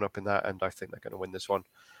next one up in that, and I think they're going to win this one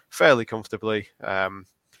fairly comfortably.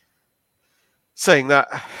 Saying that,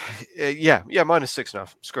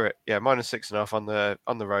 -6.5. Screw it. Yeah, -6.5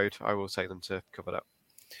 on the road. I will take them to cover that.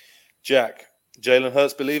 Jack, Jalen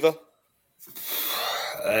Hurts believer?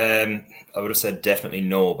 I would have said definitely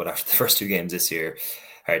no, but after the first 2 games this year,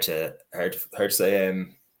 hard to say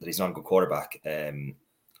that he's not a good quarterback.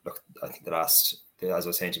 Look, I think the last as I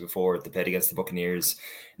was saying to you before, they played against the Buccaneers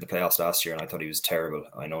in the playoffs last year, and I thought he was terrible.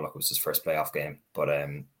 I know it was his first playoff game, but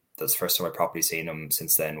that's the first time I properly seen him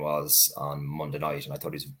since then was on Monday night, and I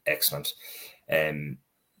thought he was excellent.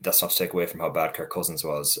 That's not to take away from how bad Kirk Cousins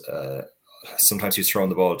was. Sometimes he was throwing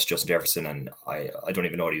the ball to Justin Jefferson, and I don't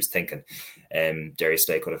even know what he was thinking. Darius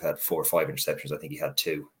Slay could have had 4 or 5 interceptions. I think he had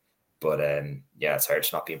 2. But it's hard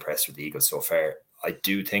to not be impressed with the Eagles so far. I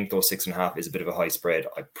do think though 6.5 is a bit of a high spread.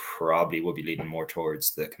 I probably would be leaning more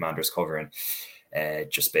towards the Commanders covering,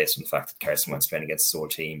 just based on the fact that Carson Wentz playing against his old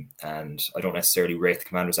team. And I don't necessarily rate the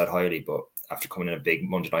Commanders that highly, but after coming in a big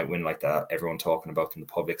Monday night win like that, everyone talking about them in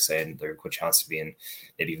the public saying they're a good chance of being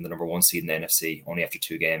maybe even the number 1 seed in the NFC only after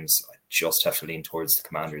 2 games. I just have to lean towards the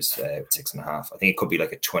Commanders with 6.5. I think it could be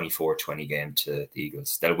like a 24-20 game to the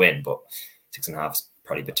Eagles. They'll win, but 6.5 is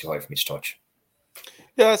probably a bit too high for me to touch.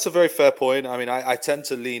 Yeah, that's a very fair point. I mean, I tend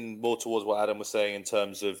to lean more towards what Adam was saying in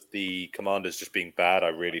terms of the Commanders just being bad. I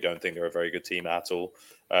really don't think they're a very good team at all,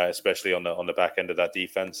 especially on the back end of that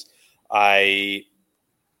defense. I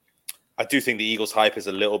do think the Eagles' hype is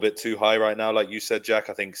a little bit too high right now. Like you said, Jack,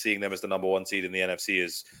 I think seeing them as the number 1 seed in the NFC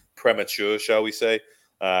is premature, shall we say.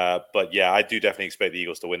 But yeah, I do definitely expect the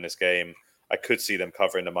Eagles to win this game. I could see them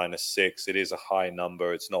covering the -6. It is a high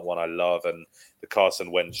number. It's not one I love. And the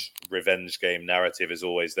Carson Wentz revenge game narrative is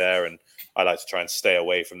always there. And I like to try and stay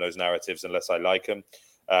away from those narratives unless I like them.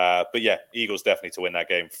 But yeah, Eagles definitely to win that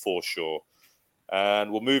game for sure.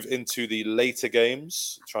 And we'll move into the later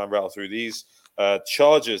games. Try and rattle through these.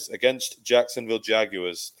 Chargers against Jacksonville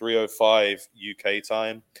Jaguars, 3:05 UK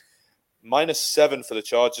time. -7 for the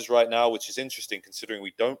Chargers right now, which is interesting considering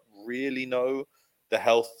we don't really know the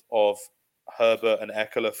health of Herbert and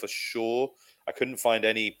Eckler for sure. I couldn't find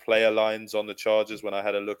any player lines on the Chargers when I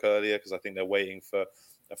had a look earlier because I think they're waiting for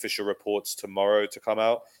official reports tomorrow to come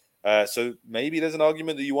out. So maybe there's an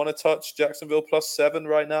argument that you want to touch Jacksonville +7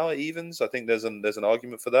 right now at evens. I think there's an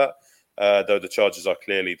argument for that, though the Chargers are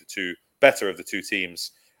clearly the 2 better of the 2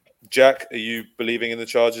 teams. Jack, are you believing in the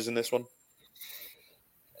Chargers in this one?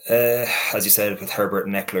 As you said, with Herbert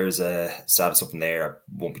and Eckler's status up in there, I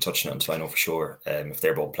won't be touching it until I know for sure. If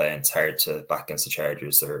they're both playing, it's hard to back against the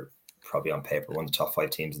Chargers. They're probably on paper one of the top 5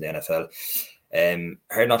 teams in the NFL.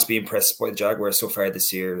 Hard not to be impressed by the Jaguars so far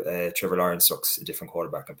this year. Trevor Lawrence looks a different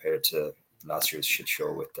quarterback compared to last year's shit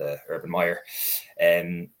show with Urban Meyer.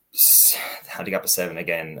 Handicap of 7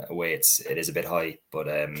 again away. It is a bit high, but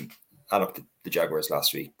I looked at the Jaguars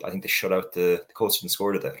last week. I think they shut out the Colts and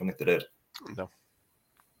scored it. I don't think they did. No.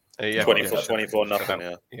 24 nothing.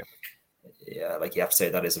 Yeah, like you have to say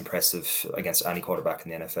that is impressive against any quarterback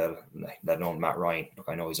in the NFL, let alone Matt Ryan. Look,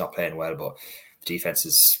 I know he's not playing well, but the defense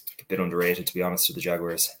is a bit underrated, to be honest, with the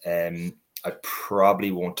Jaguars. I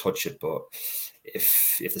probably won't touch it, but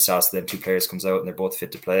if the status of them 2 players comes out and they're both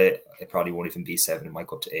fit to play, it probably won't even be 7. It might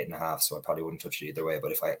go up to 8.5, so I probably wouldn't touch it either way.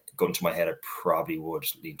 But if I go into my head, I probably would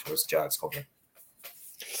lean towards the Jags covering.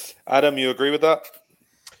 Adam, you agree with that?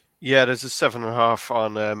 Yeah, there's a 7.5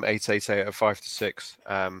 on 888 at 5-6.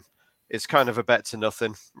 It's kind of a bet to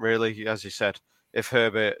nothing, really. As you said, if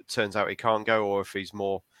Herbert turns out he can't go, or if he's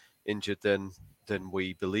more injured than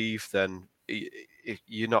we believe, then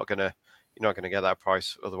you're not gonna get that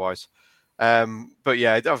price otherwise. But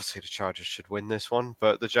yeah, obviously the Chargers should win this one,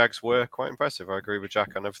 but the Jags were quite impressive. I agree with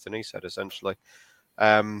Jack on everything he said. Essentially,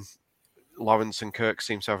 Lawrence and Kirk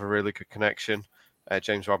seem to have a really good connection.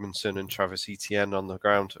 James Robinson and Travis Etienne on the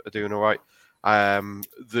ground are doing all right.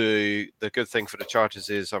 The good thing for the Chargers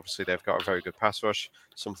is obviously they've got a very good pass rush,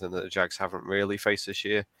 something that the Jags haven't really faced this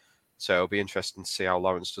year. So it'll be interesting to see how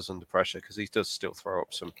Lawrence does under pressure because he does still throw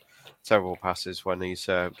up some terrible passes when he's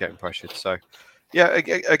getting pressured. So yeah,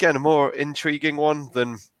 again, a more intriguing one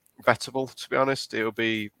than bettable, to be honest. I'll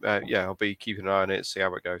be keeping an eye on it, see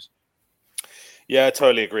how it goes. Yeah, I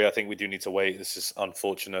totally agree. I think we do need to wait. This is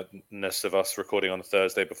unfortunateness of us recording on a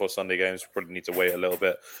Thursday before Sunday games. We probably need to wait a little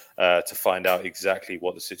bit to find out exactly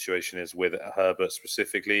what the situation is with Herbert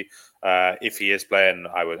specifically. If he is playing,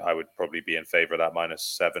 I would probably be in favor of that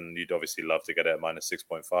 -7. You'd obviously love to get it at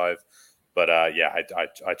 -6.5. But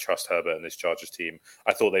I trust Herbert and this Chargers team.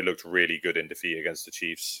 I thought they looked really good in defeat against the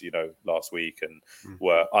Chiefs, last week, and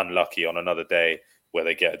were unlucky on another day where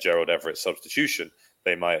they get a Gerald Everett substitution.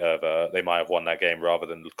 They might have won that game rather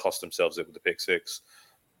than cost themselves it with the pick 6.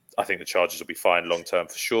 I think the Chargers will be fine long term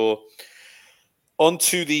for sure. On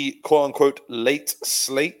to the quote unquote late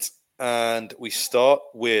slate, and we start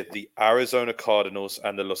with the Arizona Cardinals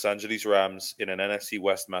and the Los Angeles Rams in an NFC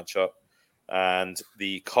West matchup. And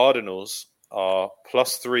the Cardinals are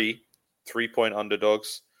 +3, 3-point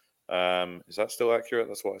underdogs. Is that still accurate?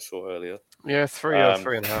 That's what I saw earlier. Yeah, 3 or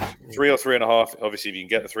 3.5. 3 or 3.5. Obviously, if you can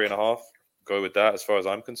get the 3.5, go with that as far as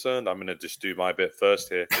I'm concerned. I'm going to just do my bit first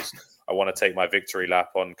here because I want to take my victory lap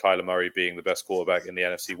on Kyler Murray being the best quarterback in the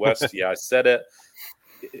NFC West. Yeah, I said it.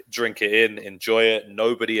 Drink it in, enjoy it.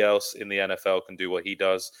 Nobody else in the NFL can do what he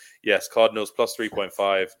does. Yes, Cardinals plus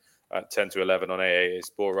 3.5 at 10 to 11 on AAA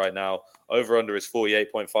Sport right now. Over under is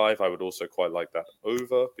 48.5. I would also quite like that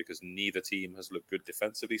over because neither team has looked good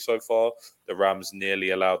defensively so far. The Rams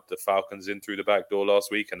nearly allowed the Falcons in through the back door last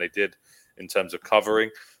week, and they did in terms of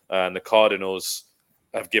covering. And the Cardinals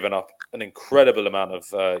have given up an incredible amount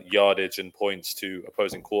of yardage and points to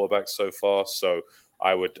opposing quarterbacks so far. So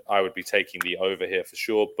I would be taking the over here for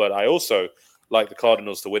sure. But I also like the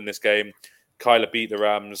Cardinals to win this game. Kyler beat the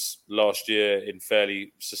Rams last year in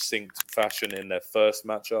fairly succinct fashion in their first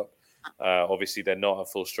matchup. Obviously, they're not at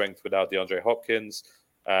full strength without DeAndre Hopkins.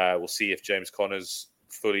 We'll see if James Conner's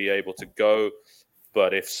fully able to go.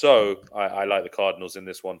 But if so, I like the Cardinals in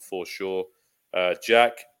this one for sure.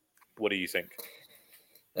 Jack, what do you think?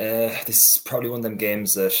 This is probably one of them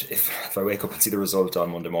games that if I wake up and see the result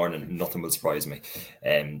on Monday morning, nothing will surprise me.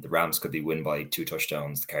 The Rams could be win by 2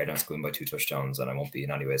 touchdowns. The Cardinals could win by 2 touchdowns, and I won't be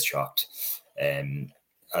in any ways shocked.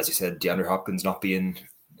 As you said, DeAndre Hopkins not being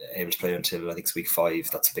able to play until I think it's week 5.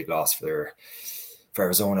 That's a big loss for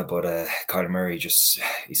Arizona. But Kyler Murray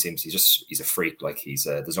he's a freak. Like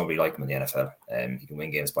there's nobody like him in the NFL. He can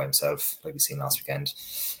win games by himself, like we've seen last weekend.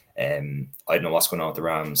 I don't know what's going on with the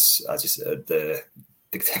Rams. As you said, the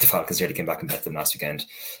Falcons nearly came back and bet them last weekend.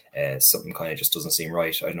 Something kind of just doesn't seem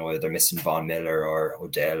right. I don't know whether they're missing Von Miller or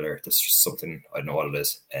Odell, or there's just something, I don't know what it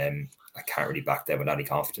is. I can't really back them with any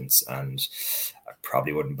confidence, and I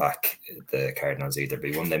probably wouldn't back the Cardinals either.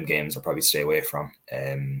 But one of them games I'll probably stay away from.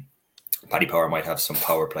 Paddy Power might have some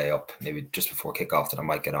power play up maybe just before kickoff that I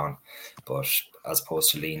might get on, but as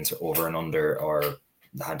opposed to leans over and under or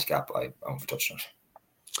the handicap, I won't be touching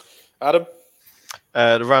it. Adam?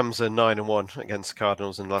 The Rams are 9-1 against the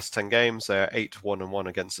Cardinals in the last 10 games. They are 8-1-1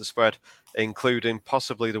 against the spread, including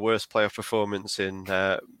possibly the worst playoff performance in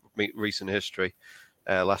recent history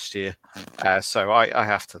last year. So I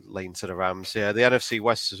have to lean to the Rams. Yeah, the NFC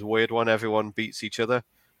West is a weird one. Everyone beats each other,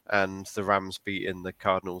 and the Rams beating the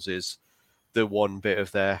Cardinals is the one bit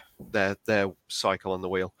of their cycle on the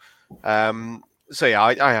wheel. So yeah,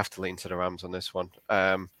 I have to lean to the Rams on this one.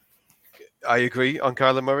 I agree on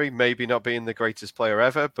Kyler Murray, maybe not being the greatest player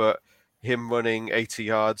ever, but him running 80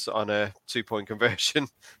 yards on a 2-point conversion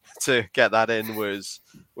to get that in was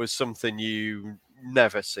something you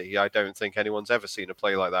never see. I don't think anyone's ever seen a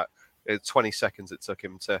play like that. 20 seconds it took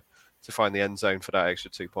him to find the end zone for that extra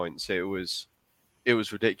 2 points. It was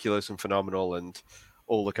ridiculous and phenomenal, and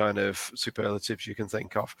all the kind of superlatives you can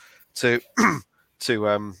think of to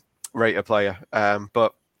rate a player.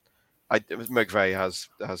 But McVay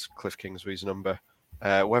has Cliff Kingsbury's number.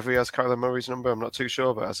 Whether he has Kyler Murray's number, I'm not too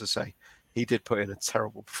sure. But as I say, he did put in a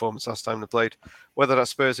terrible performance last time they played. Whether that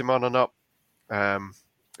spurs him on or not,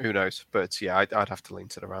 who knows? But yeah, I'd have to lean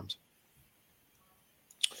to the Rams.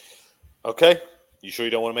 Okay. You sure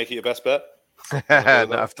you don't want to make it your best bet?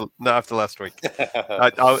 not after last week.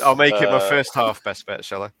 I'll make it my first half best bet,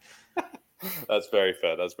 shall I? That's very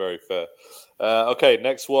fair. Okay,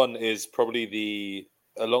 next one is probably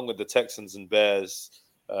along with the Texans and Bears,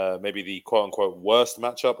 maybe the quote-unquote worst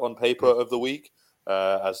matchup on paper of the week,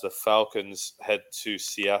 as the Falcons head to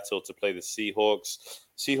Seattle to play the Seahawks.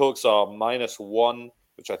 Seahawks are -1,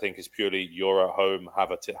 which I think is purely you're at home,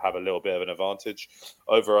 have a little bit of an advantage.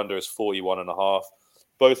 Over-under is 41.5.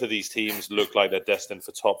 Both of these teams look like they're destined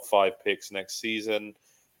for top 5 picks next season.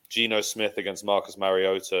 Geno Smith against Marcus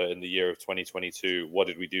Mariota in the year of 2022. What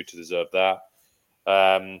did we do to deserve that?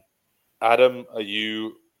 Adam, are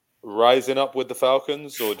you rising up with the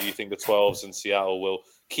Falcons, or do you think the 12s in Seattle will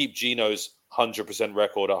keep Geno's 100%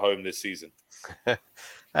 record at home this season?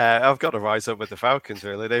 I've got to rise up with the Falcons,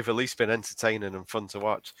 really. They've at least been entertaining and fun to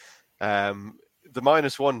watch. The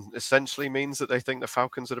 -1 essentially means that they think the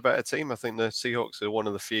Falcons are the better team. I think the Seahawks are one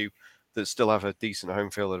of the few that still have a decent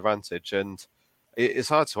home field advantage, and it's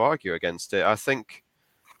hard to argue against it. I think,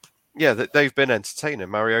 yeah, that they've been entertaining.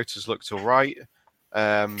 Mariota's looked all right.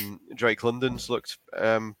 Drake London's looked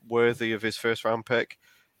worthy of his first round pick.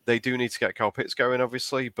 They do need to get Kyle Pitts going,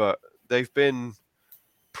 obviously, but they've been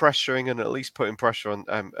pressuring and at least putting pressure on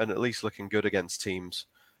and at least looking good against teams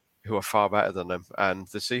who are far better than them. And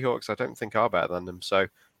the Seahawks, I don't think, are better than them. So,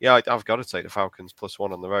 yeah, I've got to take the Falcons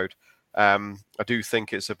 +1 on the road. I do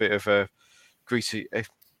think it's a bit of a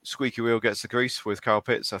squeaky wheel gets the grease with Kyle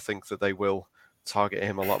Pitts. I think that they will target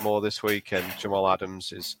him a lot more this week, and Jamal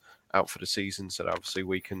Adams is out for the season, so that obviously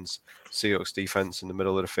weakens Seahawks defense in the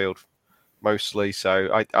middle of the field mostly.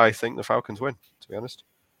 So I think the Falcons win, to be honest.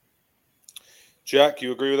 Jack,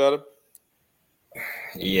 you agree with Adam?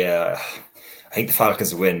 Yeah, I think the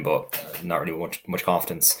Falcons will win, but not really much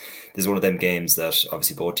confidence. This is one of them games that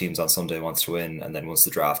obviously both teams on Sunday wants to win, and then once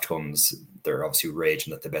the draft comes, they're obviously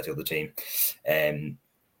raging that they bet the other team.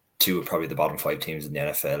 Two of probably the bottom five teams in the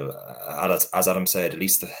NFL. As Adam said, at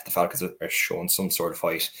least the Falcons are showing some sort of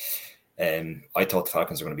fight. I thought the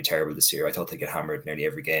Falcons were going to be terrible this year. I thought they'd get hammered nearly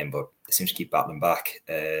every game, but they seem to keep battling back.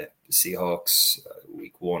 The Seahawks,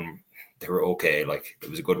 week one, they were okay. Like,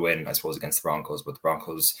 it was a good win, I suppose, against the Broncos, but the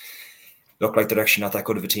Broncos look like they're actually not that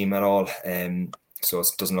good of a team at all. So it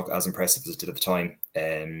doesn't look as impressive as it did at the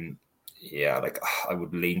time. Yeah, like, I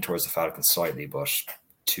would lean towards the Falcons slightly, but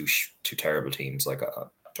two terrible teams. Like, I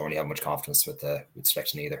don't really have much confidence with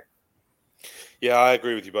selection either. Yeah, I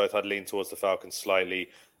agree with you both. I'd lean towards the Falcons slightly.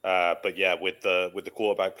 But yeah, with the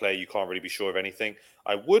quarterback play, you can't really be sure of anything.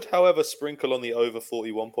 I would, however, sprinkle on the over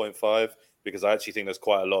 41.5 because I actually think there's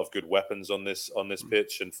quite a lot of good weapons on this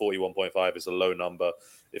pitch, and 41.5 is a low number.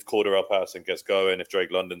 If Cordarrelle Patterson gets going, if Drake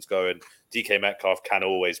London's going, DK Metcalf can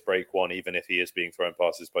always break one, even if he is being thrown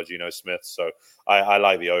passes by Geno Smith. So I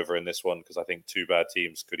like the over in this one because I think two bad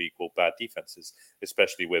teams could equal bad defenses,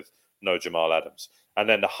 especially with no Jamal Adams. And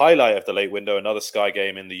then the highlight of the late window, another Sky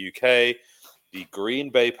game in the UK. The Green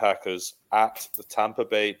Bay Packers at the Tampa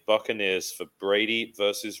Bay Buccaneers for Brady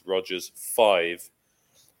versus Rodgers 5.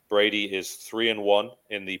 Brady is 3-1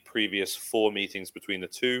 in the previous 4 meetings between the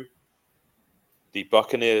two. The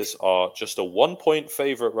Buccaneers are just a 1-point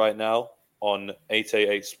favorite right now on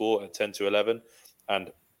 888 Sport at 10-11.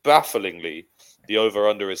 And bafflingly, the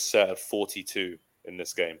over-under is set at 42 in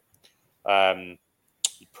this game.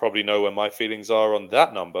 You probably know where my feelings are on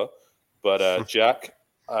that number. But Jack,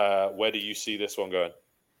 where do you see this one going?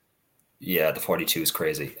 Yeah, the 42 is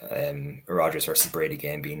crazy. Rodgers versus Brady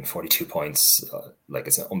game being 42 points, like,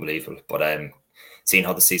 it's unbelievable. But seeing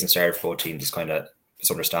how the season started for both teams is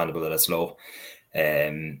it's understandable that it's low.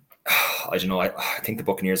 I don't know. I think the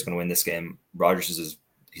Buccaneers are going to win this game. Rodgers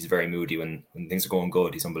he's very moody when things are going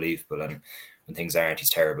good. He's unbelievable, and when things aren't,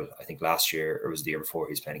 he's terrible. I think last year, or was the year before,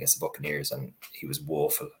 he was playing against the Buccaneers and he was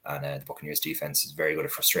woeful. And the Buccaneers defense is very good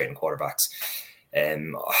at frustrating quarterbacks.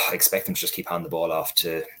 I expect them to just keep handing the ball off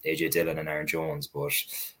to AJ Dillon and Aaron Jones, but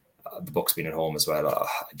the Bucs being at home as well, I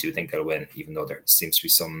do think they'll win, even though there seems to be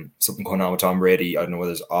something going on with Tom Brady. I don't know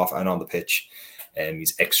whether it's off and on the pitch.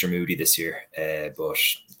 He's extra moody this year, but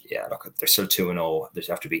yeah, look, they're still 2-0. They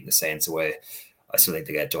have to beat the Saints away. I still think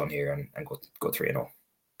they get done here and go 3-0.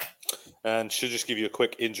 And should just give you a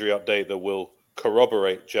quick injury update that will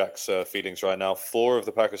corroborate Jack's feelings right now. 4 of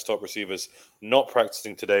the Packers' top receivers not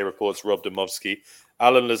practicing today, reports Rob Demovsky.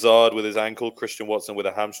 Alan Lazard with his ankle, Christian Watson with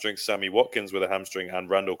a hamstring, Sammy Watkins with a hamstring, and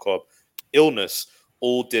Randall Cobb illness.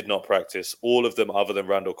 All did not practice. All of them, other than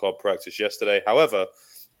Randall Cobb, practiced yesterday. However,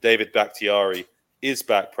 David Bakhtiari is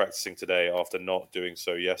back practicing today after not doing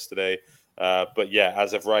so yesterday. But yeah,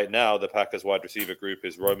 as of right now, the Packers wide receiver group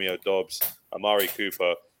is Romeo Doubs, Amari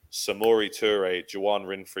Cooper, Samori Toure, Juwan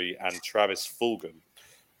Rinfrey, and Travis Fulgham,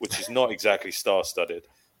 which is not exactly star-studded.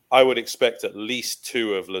 I would expect at least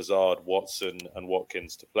 2 of Lazard, Watson, and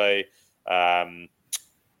Watkins to play.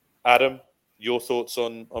 Adam, your thoughts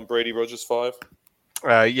on Brady Rodgers 5?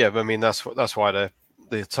 Yeah, I mean that's why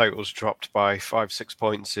the totals dropped by 5-6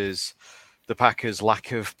 points is the Packers'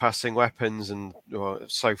 lack of passing weapons, and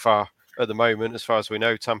so far at the moment, as far as we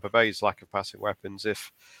know, Tampa Bay's lack of passing weapons.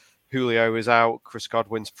 If Julio is out, Chris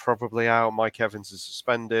Godwin's probably out, Mike Evans is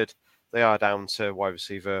suspended. They are down to wide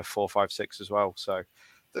receiver 4, 5, 6 as well. So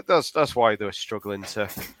that's why they're struggling to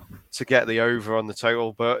get the over on the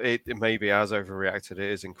total. But it maybe has overreacted. It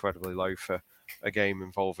is incredibly low for a game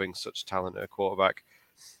involving such talent at a quarterback.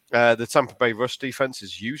 The Tampa Bay rush defense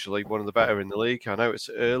is usually one of the better in the league. I know it's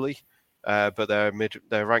early, but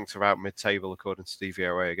they're ranked around mid-table according to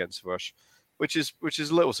DVOA against the rush, which is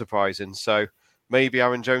a little surprising. So maybe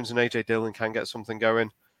Aaron Jones and AJ Dillon can get something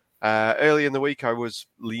going. Early in the week, I was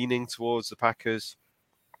leaning towards the Packers.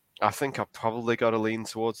 I think I've probably got to lean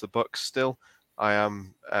towards the Bucs still. I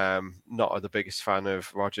am not the biggest fan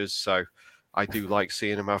of Rodgers, so I do like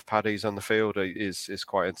seeing him have paddies on the field. It is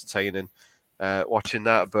quite entertaining watching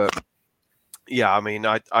that. But yeah, I mean,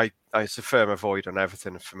 it's a firm avoid on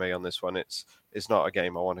everything for me on this one. It's not a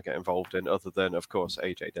game I want to get involved in, other than, of course,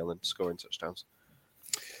 AJ Dillon scoring touchdowns.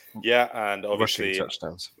 Yeah, and obviously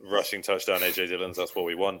rushing touchdown, AJ Dillon's, that's what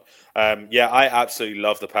we want. Yeah, I absolutely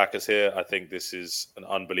love the Packers here. I think this is an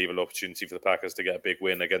unbelievable opportunity for the Packers to get a big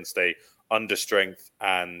win against a understrength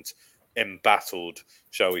and embattled,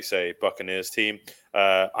 shall we say, Buccaneers team.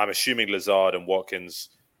 I'm assuming Lazard and Watkins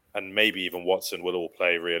and maybe even Watson will all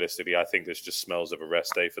play realistically. I think this just smells of a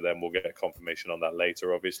rest day for them. We'll get confirmation on that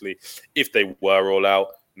later, obviously. If they were all out,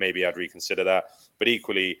 maybe I'd reconsider that. But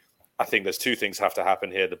equally, I think there's two things have to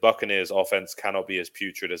happen here. The Buccaneers offense cannot be as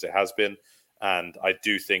putrid as it has been. And I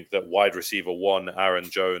do think that wide receiver 1, Aaron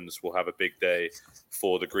Jones, will have a big day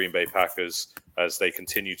for the Green Bay Packers as they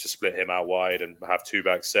continue to split him out wide and have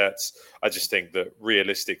 2-back sets. I just think that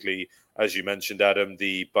realistically, as you mentioned, Adam,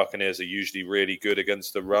 the Buccaneers are usually really good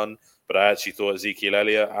against the run. But I actually thought Ezekiel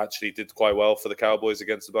Elliott actually did quite well for the Cowboys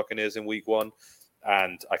against the Buccaneers in week 1.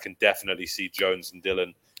 And I can definitely see Jones and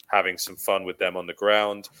Dillon having some fun with them on the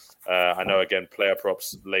ground. I know, again, player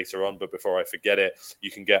props later on, but before I forget it,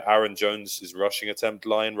 you can get Aaron Jones' rushing attempt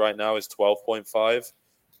line right now is 12.5.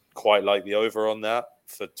 Quite like the over on that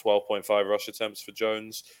for 12.5 rush attempts for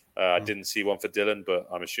Jones. I didn't see one for Dillon, but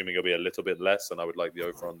I'm assuming it'll be a little bit less, and I would like the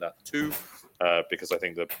over on that too, because I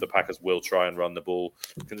think the Packers will try and run the ball,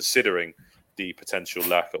 considering the potential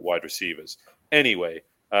lack at wide receivers. Anyway,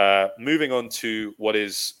 moving on to what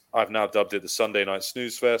is, I've now dubbed it the Sunday Night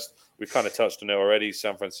Snooze Fest. We've kind of touched on it already,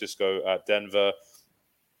 San Francisco at Denver.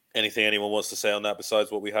 Anything anyone wants to say on that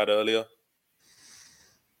besides what we had earlier?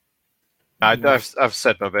 I've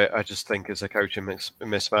said my bit. I just think it's a coaching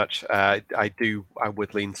mismatch. I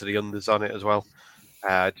would lean to the unders on it as well.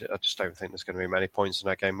 I just don't think there's going to be many points in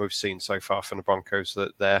that game. We've seen so far from the Broncos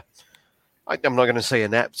that I'm not going to say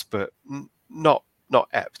inept, but not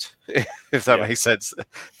ept, if that makes sense.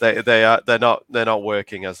 They're not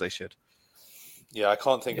working as they should. Yeah, I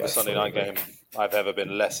can't think of a Sunday night game I've ever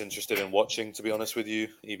been less interested in watching, to be honest with you.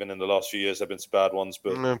 Even in the last few years, there have been some bad ones.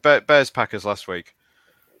 But Bears Packers last week.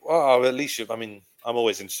 Well, at least I'm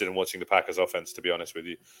always interested in watching the Packers offense, to be honest with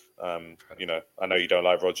you. I know you don't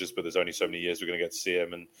like Rodgers, but there's only so many years we're going to get to see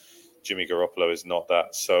him, and Jimmy Garoppolo is not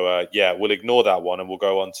that. So, we'll ignore that one, and we'll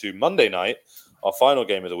go on to Monday night, our final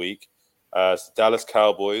game of the week. Dallas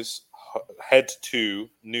Cowboys head to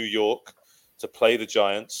New York to play the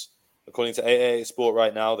Giants. According to 888 Sport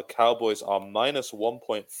right now, the Cowboys are minus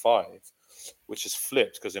 1.5, which is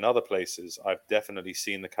flipped because in other places, I've definitely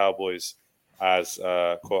seen the Cowboys as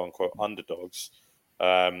quote-unquote underdogs.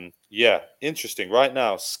 Interesting. Right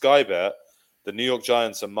now, Sky Bet, the New York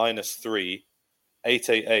Giants are minus 3.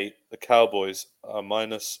 888, the Cowboys are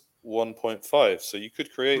minus 1.5. So you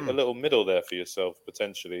could create a little middle there for yourself,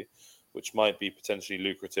 potentially, which might be potentially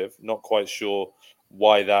lucrative. Not quite sure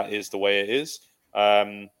why that is the way it is.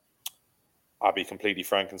 I'll be completely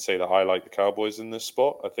frank and say that I like the Cowboys in this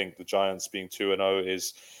spot. I think the Giants being 2-0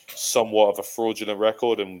 is somewhat of a fraudulent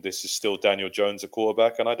record, and this is still Daniel Jones at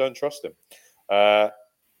quarterback, and I don't trust him.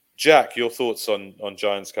 Jack, your thoughts on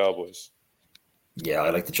Giants Cowboys? Yeah,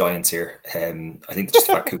 I like the Giants here. I think just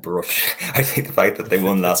the fact Cooper Rush. I think the fact that they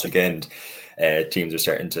won last weekend, teams are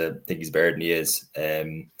starting to think he's better than he is.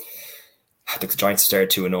 I think the Giants started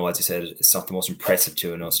 2-0, as you said. It's not the most impressive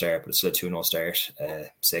 2-0 start, but it's still a 2-0 start.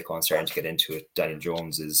 Saquon starting to get into it. Daniel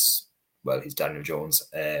Jones he's Daniel Jones.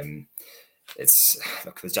 It's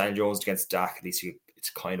Daniel Jones against Dak. At least it's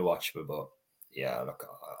kind of watchable, but yeah,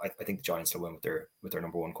 I think the Giants will win with their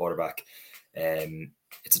number one quarterback.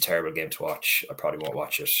 It's a terrible game to watch. I probably won't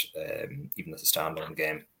watch it, even as a standalone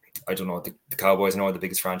game. I don't know. The Cowboys are the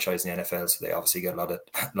biggest franchise in the NFL, so they obviously get a lot of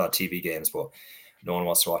TV games, but no one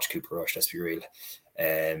wants to watch Cooper Rush. Let's be real.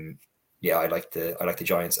 I like the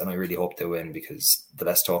Giants, and I really hope they win because the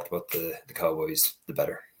less talked about the Cowboys, the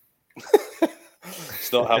better.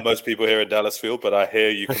 It's not how most people here in Dallas feel, but I hear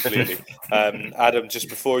you completely. Adam, just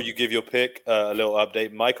before you give your pick, a little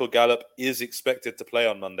update. Michael Gallup is expected to play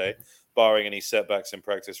on Monday, barring any setbacks in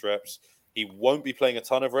practice reps. He won't be playing a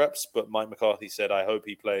ton of reps, but Mike McCarthy said, I hope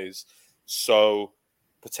he plays. So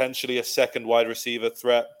potentially a second wide receiver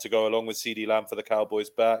threat to go along with CeeDee Lamb for the Cowboys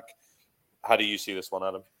back. How do you see this one,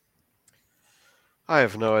 Adam? I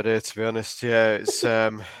have no idea, to be honest. Yeah, it's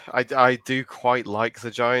I do quite like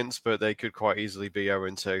the Giants, but they could quite easily be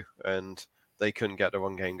 0-2, and they couldn't get the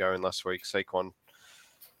run game going last week. Saquon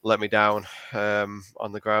let me down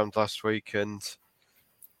on the ground last week, and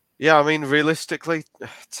yeah, I mean, realistically,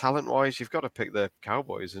 talent-wise, you've got to pick the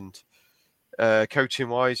Cowboys, and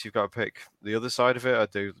coaching-wise, you've got to pick the other side of it. I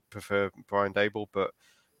do prefer Brian Daboll, but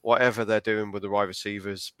whatever they're doing with the wide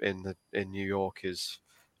receivers in New York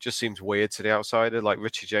just seems weird to the outsider. Like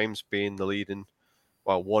Richie James being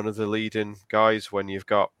one of the leading guys when you've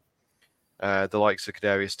got the likes of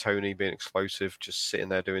Kadarius Toney being explosive, just sitting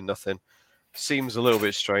there doing nothing. Seems a little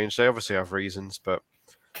bit strange. They obviously have reasons, but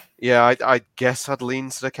yeah, I guess I'd lean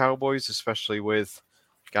to the Cowboys, especially with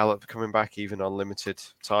Gallup coming back even on limited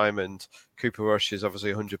time, and Cooper Rush is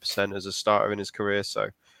obviously 100% as a starter in his career. So,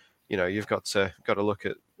 you've got to look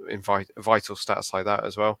at vital stats like that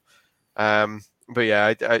as well. But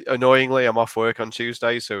yeah, annoyingly, I'm off work on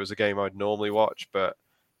Tuesday, so it was a game I'd normally watch, but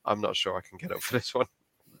I'm not sure I can get up for this one.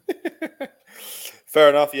 Fair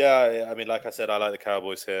enough. Yeah, I mean, like I said, I like the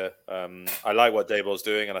Cowboys here. I like what Daboll's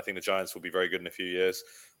doing, and I think the Giants will be very good in a few years.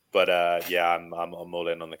 But yeah, I'm all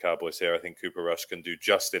in on the Cowboys here. I think Cooper Rush can do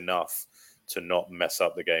just enough to not mess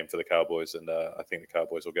up the game for the Cowboys, and I think the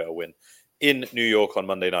Cowboys will get a win in New York on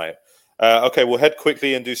Monday night. Okay, we'll head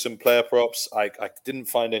quickly and do some player props. I didn't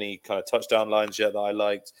find any kind of touchdown lines yet that I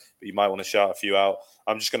liked, but you might want to shout a few out.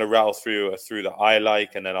 I'm just going to rattle through that I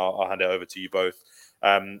like, and then I'll hand it over to you both.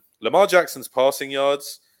 Lamar Jackson's passing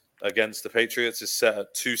yards against the Patriots is set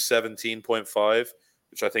at 217.5,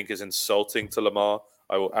 which I think is insulting to Lamar.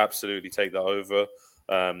 I will absolutely take that over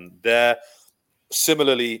there.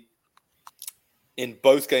 Similarly, in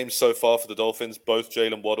both games so far for the Dolphins, both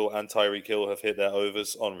Jalen Waddle and Tyreek Hill have hit their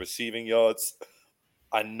overs on receiving yards.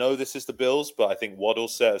 I know this is the Bills, but I think Waddle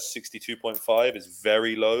set at 62.5 is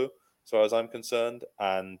very low as far as I'm concerned.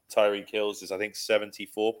 And Tyreek Hill's is, I think,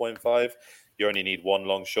 74.5. You only need one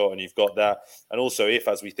long shot and you've got that. And also, if,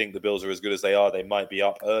 as we think, the Bills are as good as they are, they might be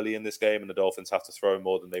up early in this game and the Dolphins have to throw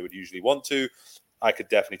more than they would usually want to. I could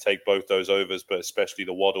definitely take both those overs, but especially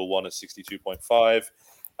the Waddle one at 62.5.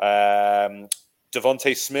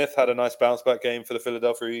 Devontae Smith had a nice bounce back game for the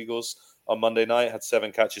Philadelphia Eagles on Monday night, had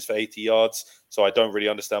 7 catches for 80 yards. So I don't really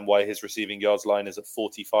understand why his receiving yards line is at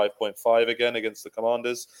 45.5 again against the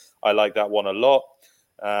Commanders. I like that one a lot.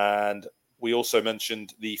 And we also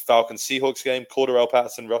mentioned the Falcons-Seahawks game, Cordarrelle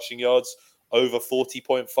Patterson rushing yards over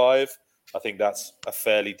 40.5. I think that's a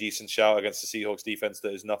fairly decent shout against the Seahawks defense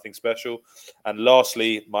that is nothing special. And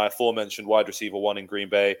lastly, my aforementioned wide receiver one in Green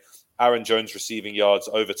Bay, Aaron Jones receiving yards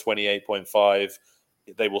over 28.5.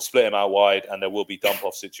 They will split him out wide and there will be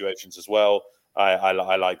dump-off situations as well. I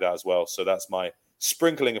like that as well. So that's my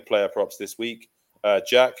sprinkling of player props this week.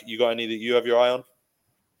 Jack, you got any that you have your eye on?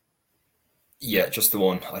 Yeah, just the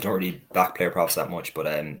one. I don't really back player props that much, but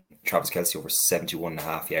Travis Kelce over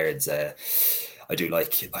 71.5 yards. I do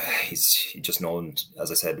like. He's just known, as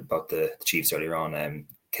I said about the Chiefs earlier on.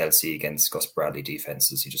 Kelce against Gus Bradley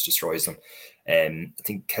defenses, he just destroys them. I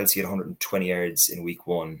think Kelce had 120 yards in week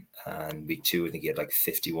 1 and week 2. I think he had like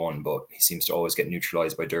 51, but he seems to always get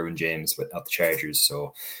neutralized by Derwin James at the Chargers.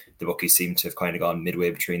 So the bookies seem to have kind of gone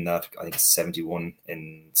midway between that. I think it's 71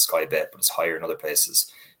 in Sky Bet, but it's higher in other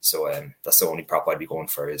places. So that's the only prop I'd be going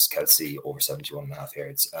for is Kelce over 71.5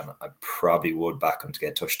 yards. And I probably would back him to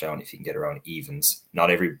get a touchdown if he can get around evens. Not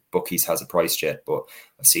every bookies has a price yet, but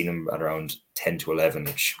I've seen him at around 10 to 11,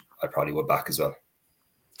 which I probably would back as well.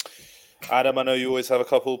 Adam, I know you always have a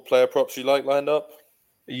couple player props you like lined up.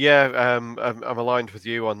 Yeah, I'm aligned with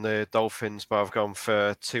you on the Dolphins, but I've gone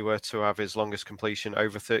for Tua to have his longest completion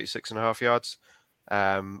over 36.5 yards.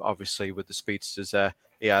 Obviously, with the speedsters there,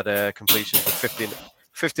 he had completions of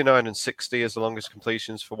 59 and 60 as the longest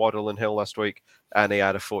completions for Waddle and Hill last week, and he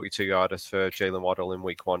had a 42-yarder for Jalen Waddle in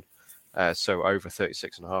week 1. So over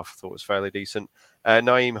 36.5, I thought was fairly decent.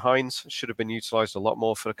 Nyheim Hines should have been utilised a lot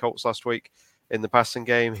more for the Colts last week in the passing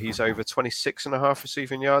game. He's over 26.5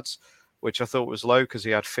 receiving yards, which I thought was low because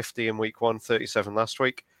he had 50 in week 1, 37 last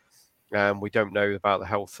week. We don't know about the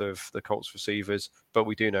health of the Colts receivers, but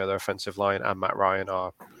we do know their offensive line and Matt Ryan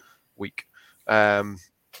are weak.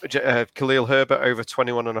 Khalil Herbert over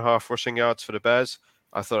 21.5 rushing yards for the Bears.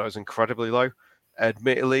 I thought it was incredibly low.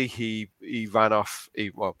 Admittedly, he ran off.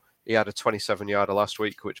 He had a 27-yarder last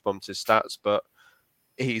week, which bumped his stats, but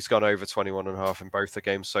he's gone over 21.5 in both the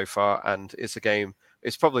games so far, and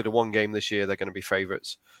it's probably the one game this year they're going to be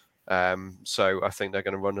favourites. So I think they're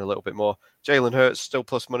going to run a little bit more. Jalen Hurts still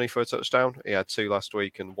plus money for a touchdown. He had 2 last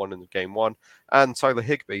week and 1 in game 1. And Tyler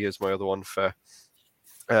Higbee is my other one for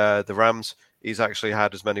the Rams. He's actually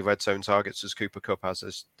had as many red zone targets as Cooper Kupp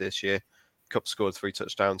has this year. Kupp scored 3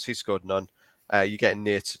 touchdowns. He scored none. You're getting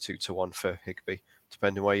near to 2-1 for Higbee,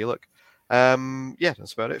 depending where you look. Yeah,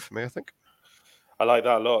 that's about it for me, I think. I like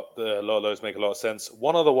that a lot. A lot of those make a lot of sense.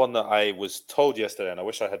 One other one that I was told yesterday, and I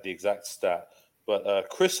wish I had the exact stat, but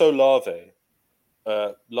Chris Olave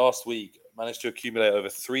last week managed to accumulate over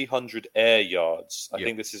 300 air yards. I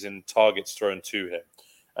think this is in targets thrown to him.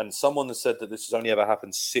 And someone has said that this has only ever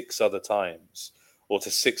happened 6 other times, or to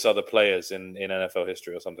 6 other players in NFL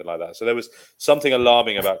history or something like that. So there was something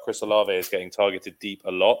alarming about Chris Olave is getting targeted deep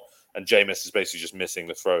a lot, and Jameis is basically just missing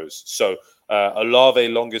the throws. So Olave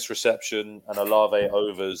longest reception and Olave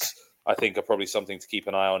overs, I think, are probably something to keep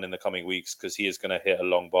an eye on in the coming weeks because he is going to hit a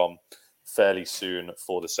long bomb fairly soon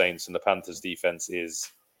for the Saints, and the Panthers defense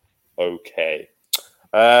is okay.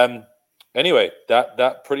 Anyway,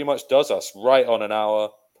 that pretty much does us. Right on an hour,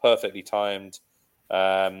 perfectly timed.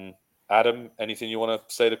 Adam, anything you want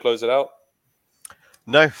to say to close it out?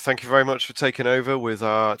 No, thank you very much for taking over with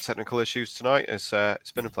our technical issues tonight. It's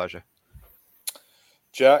been a pleasure.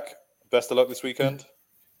 Jack, best of luck this weekend.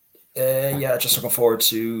 Yeah, just looking forward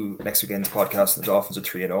to next weekend's podcast. The Dolphins are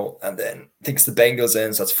 3-0, and then I think it's the Bengals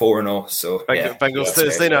ends. So that's 4-0. So Bengals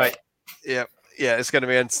Thursday night. Yeah, it's going to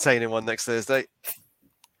be an entertaining one next Thursday.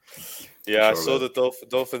 Yeah, I saw the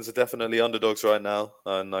Dolphins are definitely underdogs right now,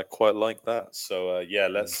 and I quite like that. So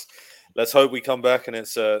let's hope we come back and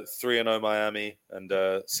it's 3-0 Miami, and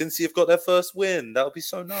Cincy have got their first win. That would be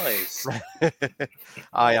so nice.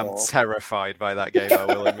 I am terrified by that game, I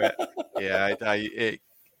will admit. Yeah,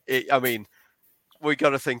 I mean, we got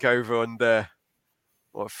to think over under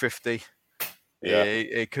 50. Yeah,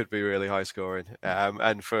 it could be really high scoring.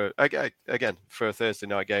 And for again for a Thursday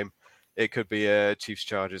night game, it could be a Chiefs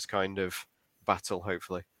Chargers kind of battle.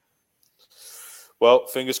 Hopefully. Well,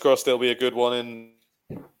 fingers crossed there'll be a good one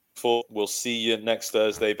we'll see you next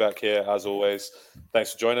Thursday back here as always.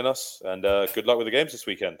 Thanks for joining us, and good luck with the games this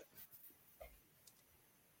weekend.